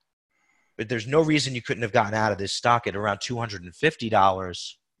 But there's no reason you couldn't have gotten out of this stock at around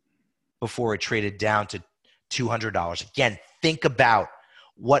 $250 before it traded down to $200. Again, think about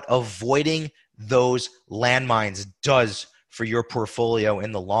what avoiding those landmines does for your portfolio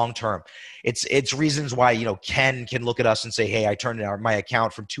in the long term. It's reasons why, Ken can look at us and say, hey, I turned my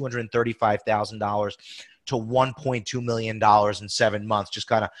account from $235,000 to $1.2 million in 7 months, just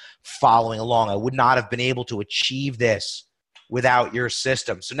kind of following along. I would not have been able to achieve this without your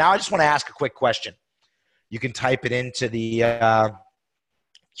system. So now I just want to ask a quick question. You can type it into the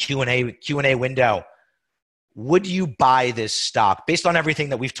Q&A window. Would you buy this stock based on everything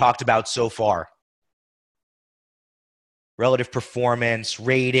that we've talked about so far? Relative performance,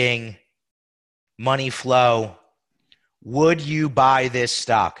 rating, money flow. Would you buy this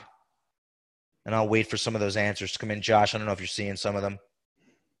stock? And I'll wait for some of those answers to come in. Josh, I don't know if you're seeing some of them.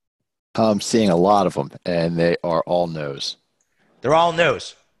 I'm seeing a lot of them, and they are all no's. They're all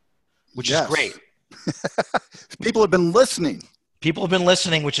no's, which is great. People have been listening. People have been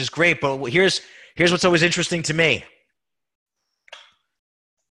listening, which is great. But here's what's always interesting to me.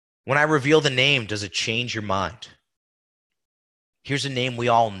 When I reveal the name, does it change your mind? Here's a name we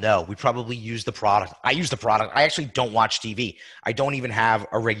all know. We probably use the product. I use the product. I actually don't watch TV. I don't even have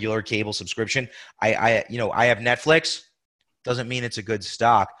a regular cable subscription. I have Netflix. Doesn't mean it's a good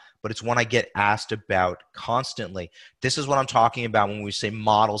stock, but it's one I get asked about constantly. This is what I'm talking about when we say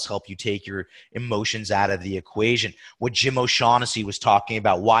models help you take your emotions out of the equation. What Jim O'Shaughnessy was talking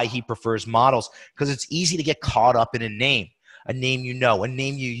about, why he prefers models, because it's easy to get caught up in a name you know, a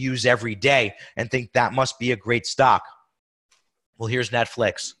name you use every day and think that must be a great stock. Well, here's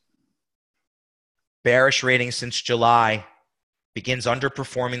Netflix. Bearish rating since July, begins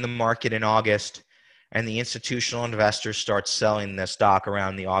underperforming the market in August, and the institutional investors start selling the stock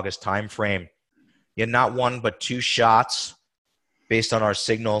around the August timeframe. You had not one but two shots based on our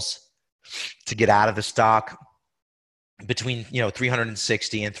signals to get out of the stock between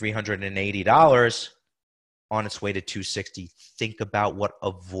 $360 and $380 on its way to $260. Think about what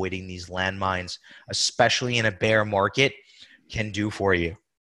avoiding these landmines, especially in a bear market, can do for you.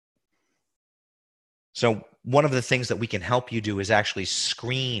 So one of the things that we can help you do is actually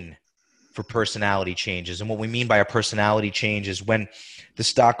screen for personality changes. And what we mean by a personality change is when the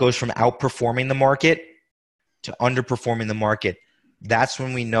stock goes from outperforming the market to underperforming the market. That's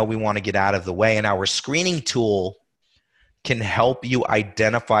when we know we want to get out of the way. And our screening tool can help you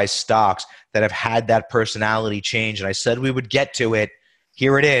identify stocks that have had that personality change. And I said we would get to it.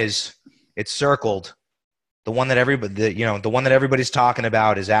 Here it is. It's circled. The one that everybody's talking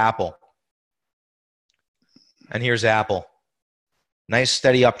about is Apple. And here's Apple. Nice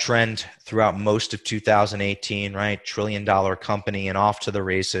steady uptrend throughout most of 2018, right? $1 trillion company and off to the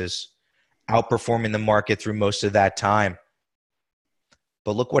races, outperforming the market through most of that time.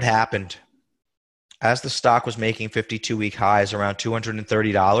 But look what happened. As the stock was making 52-week highs around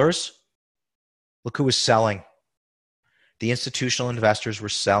 $230, look who was selling. The institutional investors were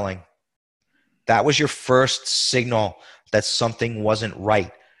selling. That was your first signal that something wasn't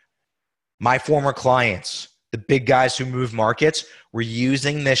right. My former clients, the big guys who move markets, were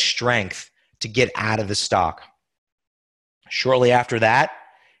using this strength to get out of the stock. Shortly after that,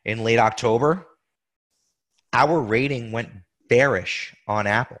 in late October, our rating went bearish on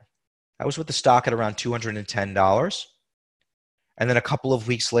Apple. That was with the stock at around $210. And then a couple of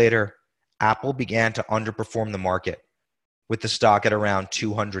weeks later, Apple began to underperform the market with the stock at around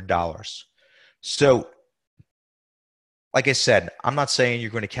 $200. So, like I said, I'm not saying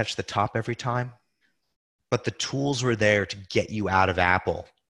you're going to catch the top every time, but the tools were there to get you out of Apple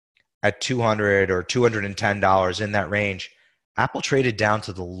at $200 or $210 in that range. Apple traded down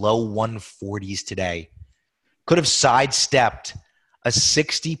to the low 140s today. Could have sidestepped a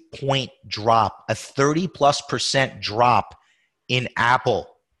 60-point drop, a 30+% drop in Apple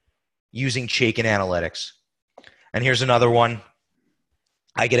using Chaikin Analytics. And here's another one.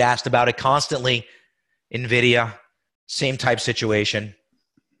 I get asked about it constantly. NVIDIA, same type situation.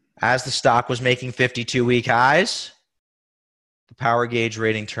 As the stock was making 52-week highs, the power gauge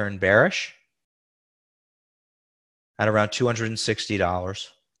rating turned bearish at around $260.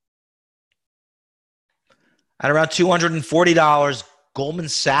 At around $240, Goldman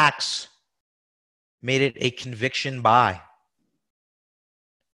Sachs made it a conviction buy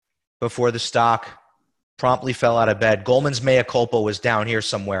before the stock promptly fell out of bed. Goldman's mea culpa was down here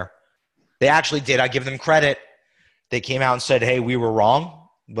somewhere. They actually did. I give them credit. They came out and said, hey, we were wrong,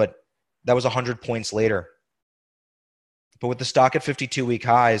 but that was 100 points later. But with the stock at 52-week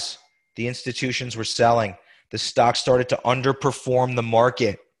highs, the institutions were selling. The stock started to underperform the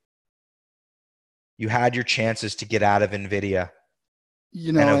market. You had your chances to get out of NVIDIA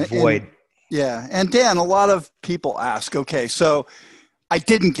and avoid. And Dan, a lot of people ask, okay, so I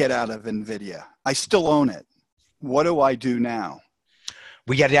didn't get out of NVIDIA. I still own it. What do I do now?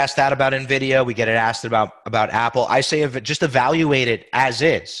 We get asked that about NVIDIA. We get asked about Apple. I say just evaluate it as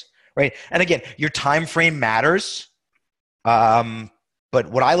is, right? And again, your time frame matters. But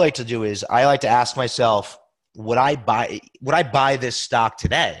what I like to do is I like to ask myself, would I buy this stock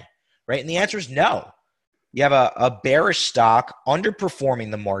today? Right? And the answer is no. You have a bearish stock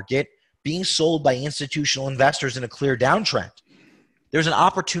underperforming the market, being sold by institutional investors in a clear downtrend. There's an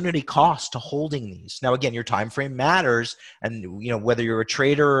opportunity cost to holding these. Now, again, your time frame matters, and whether you're a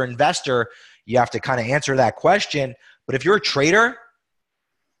trader or investor, you have to kind of answer that question. But if you're a trader,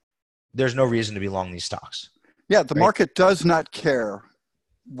 there's no reason to be long these stocks. Yeah, the market does not care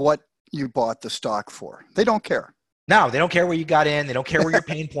what you bought the stock for. They don't care. No, they don't care where you got in. They don't care where your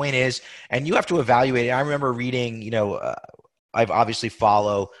pain point is. And you have to evaluate it. I remember reading, I've obviously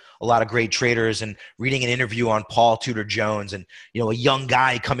follow a lot of great traders, and reading an interview on Paul Tudor Jones, and, a young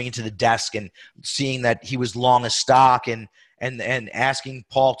guy coming into the desk and seeing that he was long a stock and asking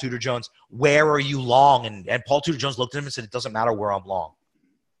Paul Tudor Jones, where are you long? And Paul Tudor Jones looked at him and said, it doesn't matter where I'm long.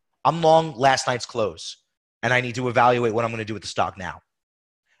 I'm long last night's close, and I need to evaluate what I'm going to do with the stock now.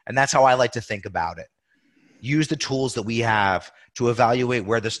 And that's how I like to think about it. Use the tools that we have to evaluate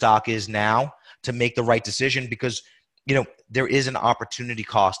where the stock is now to make the right decision, because there is an opportunity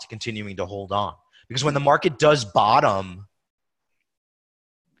cost to continuing to hold on. Because when the market does bottom,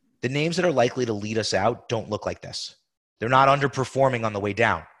 the names that are likely to lead us out don't look like this. They're not underperforming on the way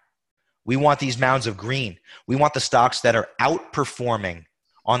down. We want these mounds of green. We want the stocks that are outperforming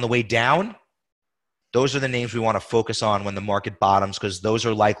on the way down. Those are the names we want to focus on when the market bottoms, because those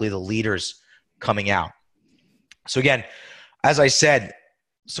are likely the leaders coming out. So again, as I said,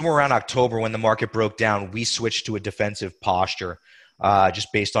 somewhere around October when the market broke down, we switched to a defensive posture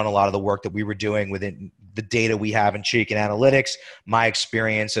just based on a lot of the work that we were doing within the data we have in Chaikin Analytics, my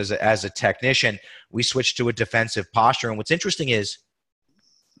experience as a technician. We switched to a defensive posture. And what's interesting is,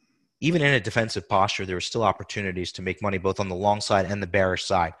 even in a defensive posture, there are still opportunities to make money both on the long side and the bearish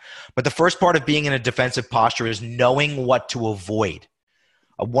side. But the first part of being in a defensive posture is knowing what to avoid.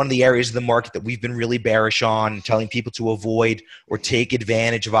 One of the areas of the market that we've been really bearish on, telling people to avoid or take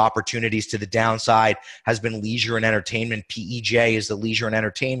advantage of opportunities to the downside, has been leisure and entertainment. PEJ is the leisure and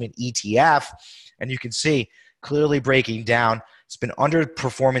entertainment ETF. And you can see clearly breaking down. It's been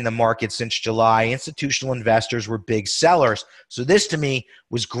underperforming the market since July. Institutional investors were big sellers. So this, to me,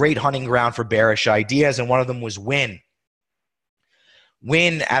 was great hunting ground for bearish ideas, and one of them was Wynn.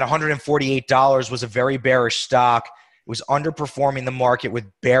 Wynn at $148 was a very bearish stock. It was underperforming the market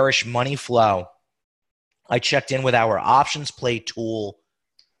with bearish money flow. I checked in with our options play tool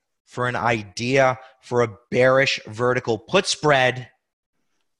for an idea for a bearish vertical put spread,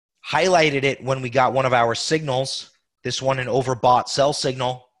 highlighted it when we got one of our signals, this one an overbought sell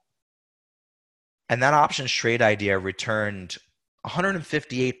signal, and that options trade idea returned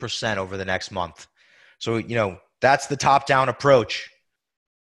 158% over the next month. So, that's the top-down approach.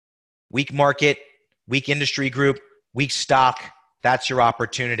 Weak market, weak industry group, weak stock, that's your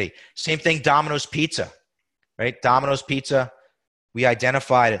opportunity. Same thing, Domino's Pizza, right? Domino's Pizza, we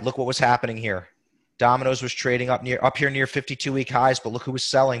identified it. Look what was happening here. Domino's was trading up here near 52-week highs, but look who was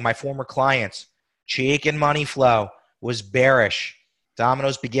selling. My former clients. Chaikin money flow was bearish.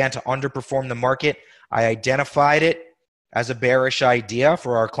 Domino's began to underperform the market. I identified it as a bearish idea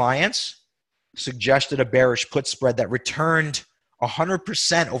for our clients, suggested a bearish put spread that returned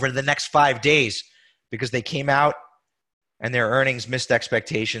 100% over the next 5 days because they came out and their earnings missed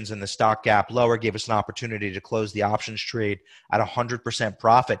expectations and the stock gap lower, gave us an opportunity to close the options trade at 100%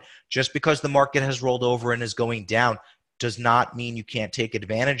 profit. Just because the market has rolled over and is going down does not mean you can't take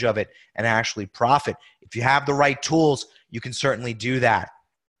advantage of it and actually profit. If you have the right tools, you can certainly do that.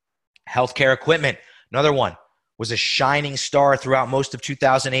 Healthcare equipment, another one, was a shining star throughout most of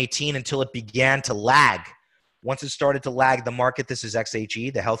 2018 until it began to lag. Once it started to lag the market, this is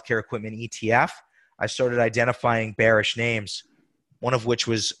XHE, the healthcare equipment ETF, I started identifying bearish names, one of which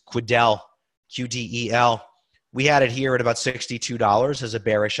was Quidel, QDEL. We had it here at about $62 as a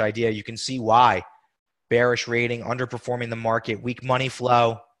bearish idea. You can see why. Bearish rating, underperforming the market, weak money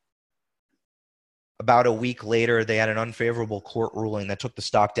flow. About a week later, they had an unfavorable court ruling that took the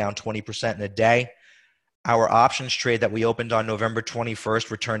stock down 20% in a day. Our options trade that we opened on November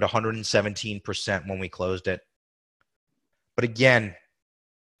 21st returned 117% when we closed it. But again,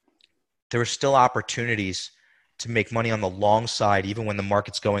 there are still opportunities to make money on the long side, even when the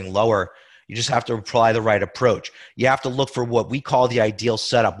market's going lower. You just have to apply the right approach. You have to look for what we call the ideal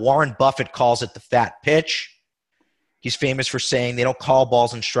setup. Warren Buffett calls it the fat pitch. He's famous for saying they don't call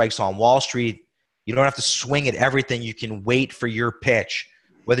balls and strikes on Wall Street. You don't have to swing at everything. You can wait for your pitch.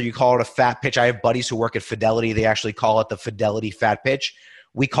 Whether you call it a fat pitch, I have buddies who work at Fidelity. They actually call it the Fidelity fat pitch.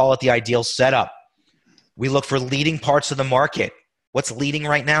 We call it the ideal setup. We look for leading parts of the market. What's leading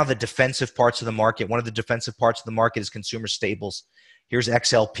right now? The defensive parts of the market. One of the defensive parts of the market is consumer staples. Here's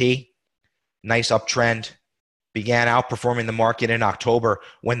XLP. Nice uptrend. began outperforming the market in October.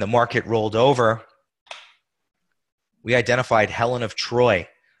 When the market rolled over, we identified Helen of Troy,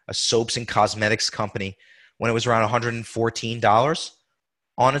 a soaps and cosmetics company, when it was around $114,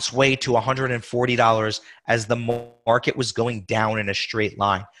 on its way to $140 as the market was going down in a straight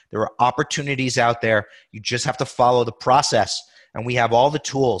line. There are opportunities out there. You just have to follow the process. And we have all the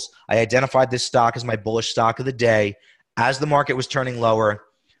tools. I identified this stock as my bullish stock of the day. As the market was turning lower,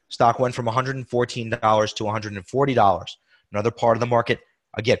 stock went from $114 to $140. Another part of the market,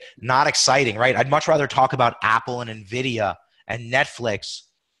 again, not exciting, right? I'd much rather talk about Apple and Nvidia and Netflix,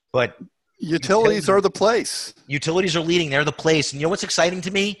 but utilities are the place. Utilities are leading. They're the place. And you know what's exciting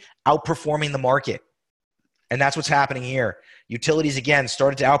to me? Outperforming the market. And that's what's happening here. Utilities, again,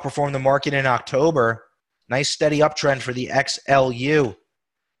 started to outperform the market in October. Nice steady uptrend for the XLU.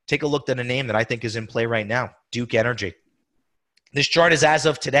 Take a look at a name that I think is in play right now, Duke Energy. This chart is as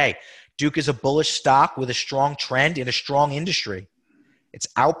of today. Duke is a bullish stock with a strong trend in a strong industry. It's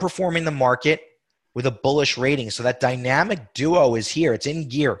outperforming the market with a bullish rating. So that dynamic duo is here. It's in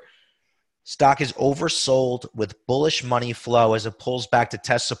gear. Stock is oversold with bullish money flow as it pulls back to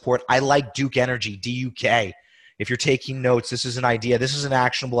test support. I like Duke Energy, DUK. If you're taking notes, this is an idea. This is an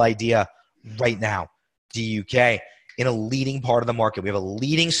actionable idea right now. DUK in a leading part of the market. We have a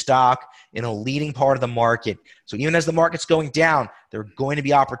leading stock in a leading part of the market. So even as the market's going down, there are going to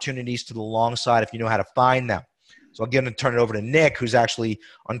be opportunities to the long side if you know how to find them. So I'm going to turn it over to Nick, who's actually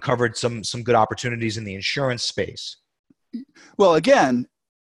uncovered some good opportunities in the insurance space. Well, again,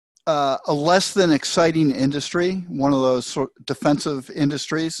 a less than exciting industry, one of those sort of defensive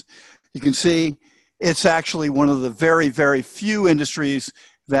industries. You can see it's actually one of the very, very few industries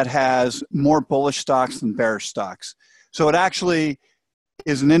that has more bullish stocks than bearish stocks. So it actually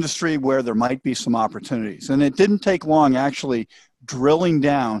is an industry where there might be some opportunities. And it didn't take long actually drilling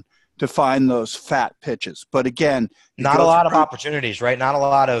down to find those fat pitches. But again, not a lot of opportunities, right? Not a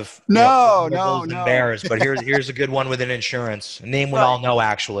lot of no. bears. But here's a good one within insurance. A name we all know,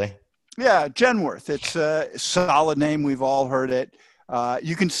 actually. Yeah, Genworth. It's a solid name. We've all heard it.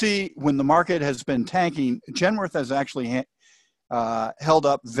 You can see when the market has been tanking, Genworth has actually held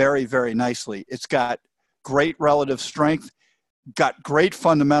up very, very nicely. It's got great relative strength, got great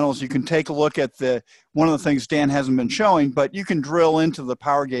fundamentals. You can take a look at one of the things Dan hasn't been showing, but you can drill into the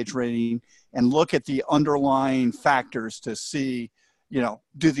power gauge rating and look at the underlying factors to see,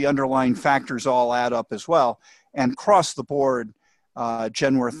 do the underlying factors all add up as well? And across the board,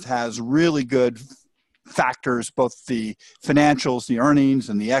 Genworth has really good factors, both the financials, the earnings,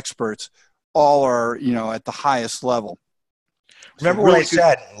 and the experts all are, at the highest level. Remember what I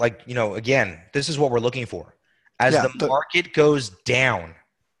said, again, this is what we're looking for. As the market goes down,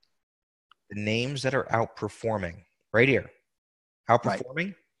 the names that are outperforming, right here,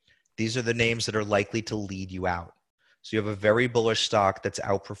 outperforming, these are the names that are likely to lead you out. So you have a very bullish stock that's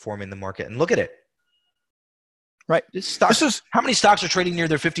outperforming the market. And look at it. Right. How many stocks are trading near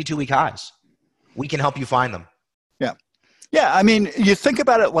their 52-week highs? We can help you find them. Yeah. Yeah, I mean, you think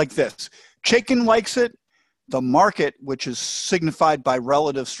about it like this. Chaikin likes it. The market, which is signified by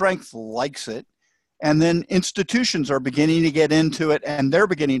relative strength, likes it. And then institutions are beginning to get into it, and they're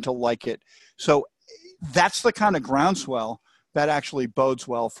beginning to like it. So that's the kind of groundswell that actually bodes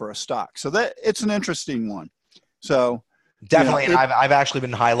well for a stock. So it's an interesting one. So definitely, and I've actually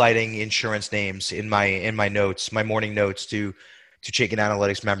been highlighting insurance names in my notes, my morning notes to Chaikin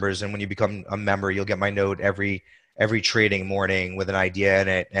Analytics members. And when you become a member, you'll get my note every trading morning with an idea in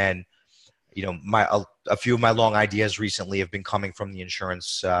it. And a few of my long ideas recently have been coming from the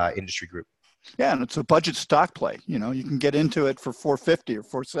insurance industry group. Yeah, and it's a budget stock play. You can get into it for $450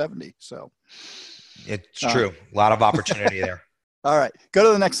 or $470. So it's true. A lot of opportunity there. All right, go to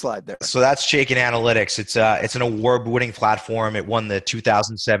the next slide there. So that's Chaikin Analytics. It's an award-winning platform. It won the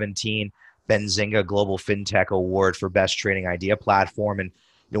 2017 Benzinga Global FinTech Award for Best Trading Idea Platform. And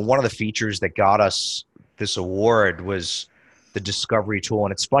one of the features that got us this award was the discovery tool.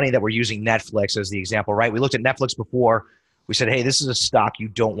 And it's funny that we're using Netflix as the example, right? We looked at Netflix before. We said, hey, this is a stock you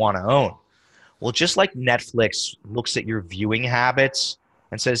don't want to own. Well, just like Netflix looks at your viewing habits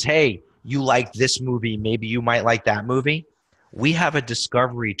and says, hey, you like this movie, maybe you might like that movie. We have a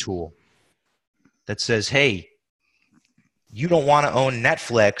discovery tool that says, hey, you don't want to own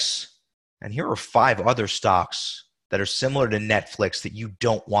Netflix, and here are 5 other stocks that are similar to Netflix that you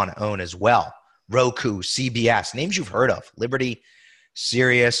don't want to own as well. Roku, CBS, names you've heard of, Liberty,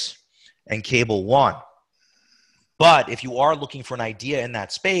 Sirius, and Cable One. But if you are looking for an idea in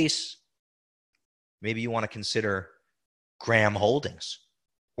that space, maybe you want to consider Graham Holdings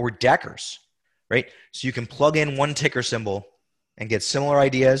or Deckers, right? So you can plug in one ticker symbol and get similar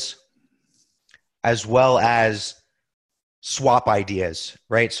ideas as well as swap ideas,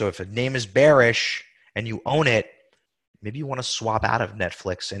 right? So if a name is bearish and you own it, maybe you want to swap out of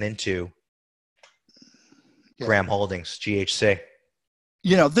Netflix and into Graham Holdings, GHC.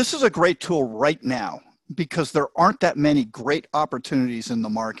 This is a great tool right now because there aren't that many great opportunities in the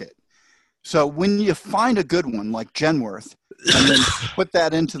market. So when you find a good one like Genworth and then put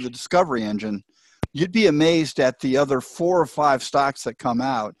that into the discovery engine, you'd be amazed at the other 4 or 5 stocks that come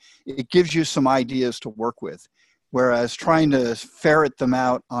out. It gives you some ideas to work with, whereas trying to ferret them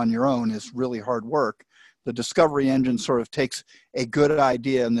out on your own is really hard work. The discovery engine sort of takes a good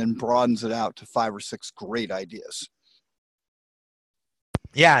idea and then broadens it out to 5 or 6 great ideas.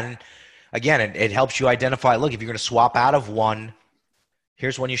 Yeah, and again, it helps you identify, look, if you're going to swap out of one,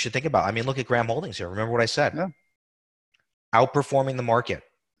 here's one you should think about. I mean, look at Graham Holdings here. Remember what I said? Yeah. Outperforming the market.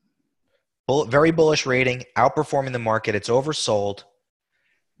 Very bullish rating, outperforming the market. It's oversold.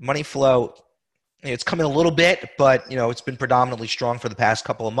 Money flow, it's coming a little bit, but it's been predominantly strong for the past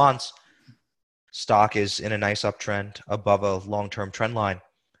couple of months. Stock is in a nice uptrend above a long-term trend line.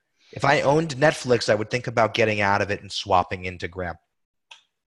 If I owned Netflix, I would think about getting out of it and swapping into Graham.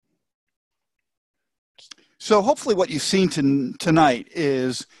 So hopefully what you've seen tonight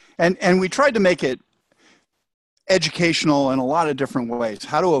is, and we tried to make it educational in a lot of different ways,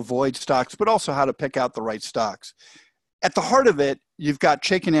 how to avoid stocks, but also how to pick out the right stocks. At the heart of it, you've got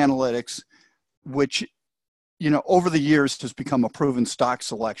Chaikin Analytics, which, over the years has become a proven stock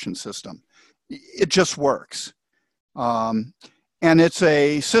selection system. It just works. And it's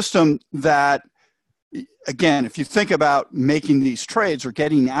a system that, again, if you think about making these trades or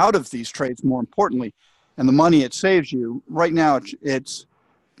getting out of these trades, more importantly, and the money it saves you, right now it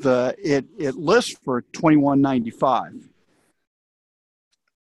lists for $21.95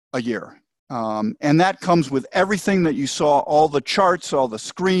 a year. And that comes with everything that you saw, all the charts, all the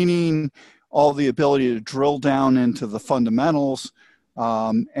screening, all the ability to drill down into the fundamentals,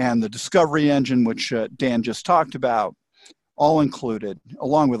 and the discovery engine, which Dan just talked about, all included,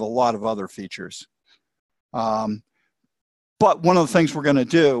 along with a lot of other features. But one of the things we're going to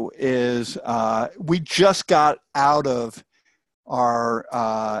do is we just got out of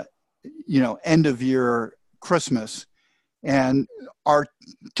our end of year Christmas, and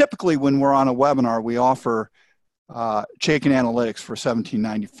typically when we're on a webinar, we offer Chaikin Analytics for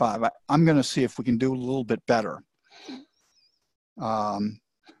 $17.95. I'm going to see if we can do a little bit better.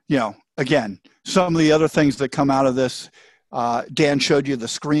 Again, some of the other things that come out of this, Dan showed you the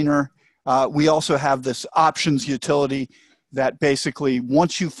screener. We also have this options utility that basically,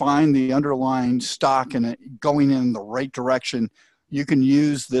 once you find the underlying stock and it going in the right direction, you can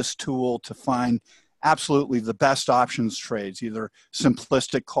use this tool to find absolutely the best options trades, either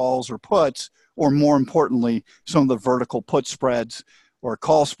simplistic calls or puts, or more importantly, some of the vertical put spreads or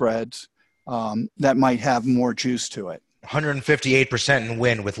call spreads that might have more juice to it. 158% in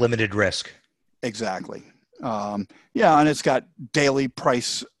win with limited risk. Exactly. And it's got daily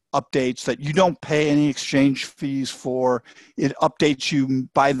price updates that you don't pay any exchange fees for. It updates you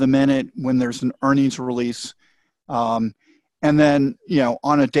by the minute when there's an earnings release. And then,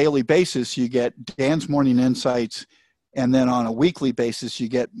 on a daily basis, you get Dan's morning insights. And then on a weekly basis, you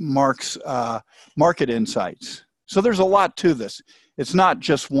get Mark's market insights. So there's a lot to this. It's not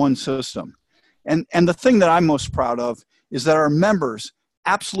just one system. And the thing that I'm most proud of is that our members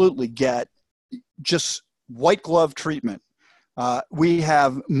absolutely get just white glove treatment. We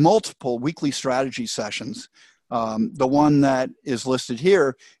have multiple weekly strategy sessions. The one that is listed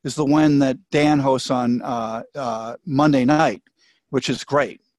here is the one that Dan hosts on Monday night, which is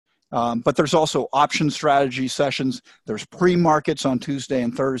great. But there's also option strategy sessions. There's pre-markets on Tuesday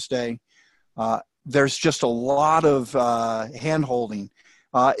and Thursday. There's just a lot of hand-holding.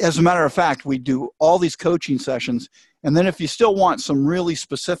 As a matter of fact, we do all these coaching sessions. And then if you still want some really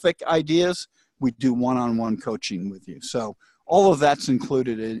specific ideas, we do one-on-one coaching with you. So all of that's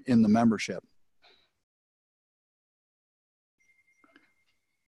included in the membership.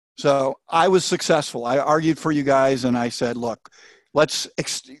 So I was successful. I argued for you guys and I said, look, let's,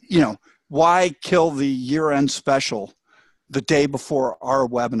 why kill the year-end special the day before our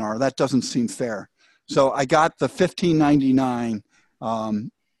webinar? That doesn't seem fair. So I got the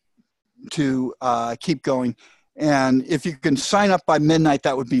 $15.99 to keep going. And if you can sign up by midnight,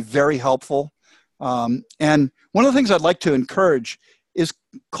 that would be very helpful. And one of the things I'd like to encourage is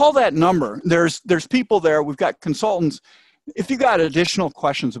call that number. There's people there. We've got consultants. If you got additional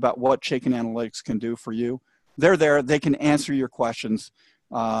questions about what Chaikin Analytics can do for you, they're there. They can answer your questions.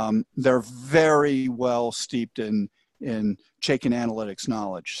 They're very well steeped in Chaikin Analytics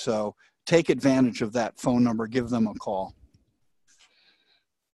knowledge. So take advantage of that phone number. Give them a call.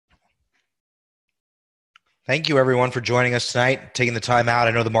 Thank you, everyone, for joining us tonight, taking the time out.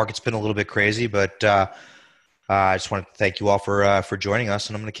 I know the market's been a little bit crazy, but I just want to thank you all for joining us,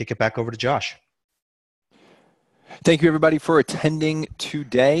 and I'm going to kick it back over to Josh. Thank you, everybody, for attending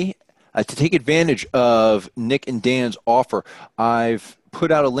today. To take advantage of Nick and Dan's offer, I've put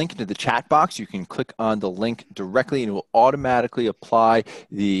out a link into the chat box. You can click on the link directly, and it will automatically apply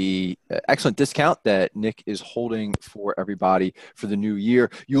the excellent discount that Nick is holding for everybody for the new year.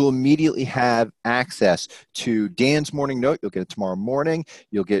 You'll immediately have access to Dan's morning note. You'll get it tomorrow morning.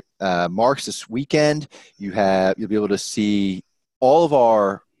 You'll get Mark's this weekend. You'll be able to see all of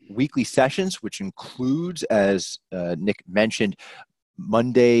our weekly sessions, which includes, as Nick mentioned,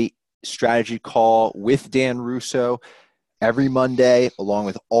 Monday strategy call with Dan Russo every Monday, along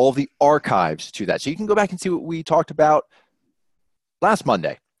with all the archives to that. So you can go back and see what we talked about last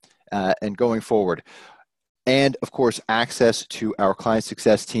Monday and going forward. And, of course, access to our client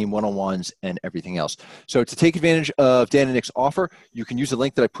success team, one-on-ones, and everything else. So to take advantage of Dan and Nick's offer, you can use the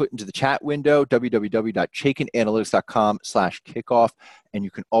link that I put into the chat window, www.chaikinanalytics.com/kickoff, and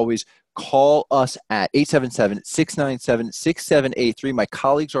you can always call us at 877-697-6783. My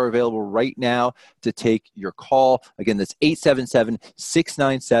colleagues are available right now to take your call. Again, that's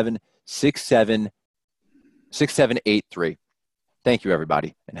 877-697-6783. Thank you,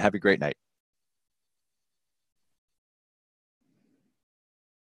 everybody, and have a great night.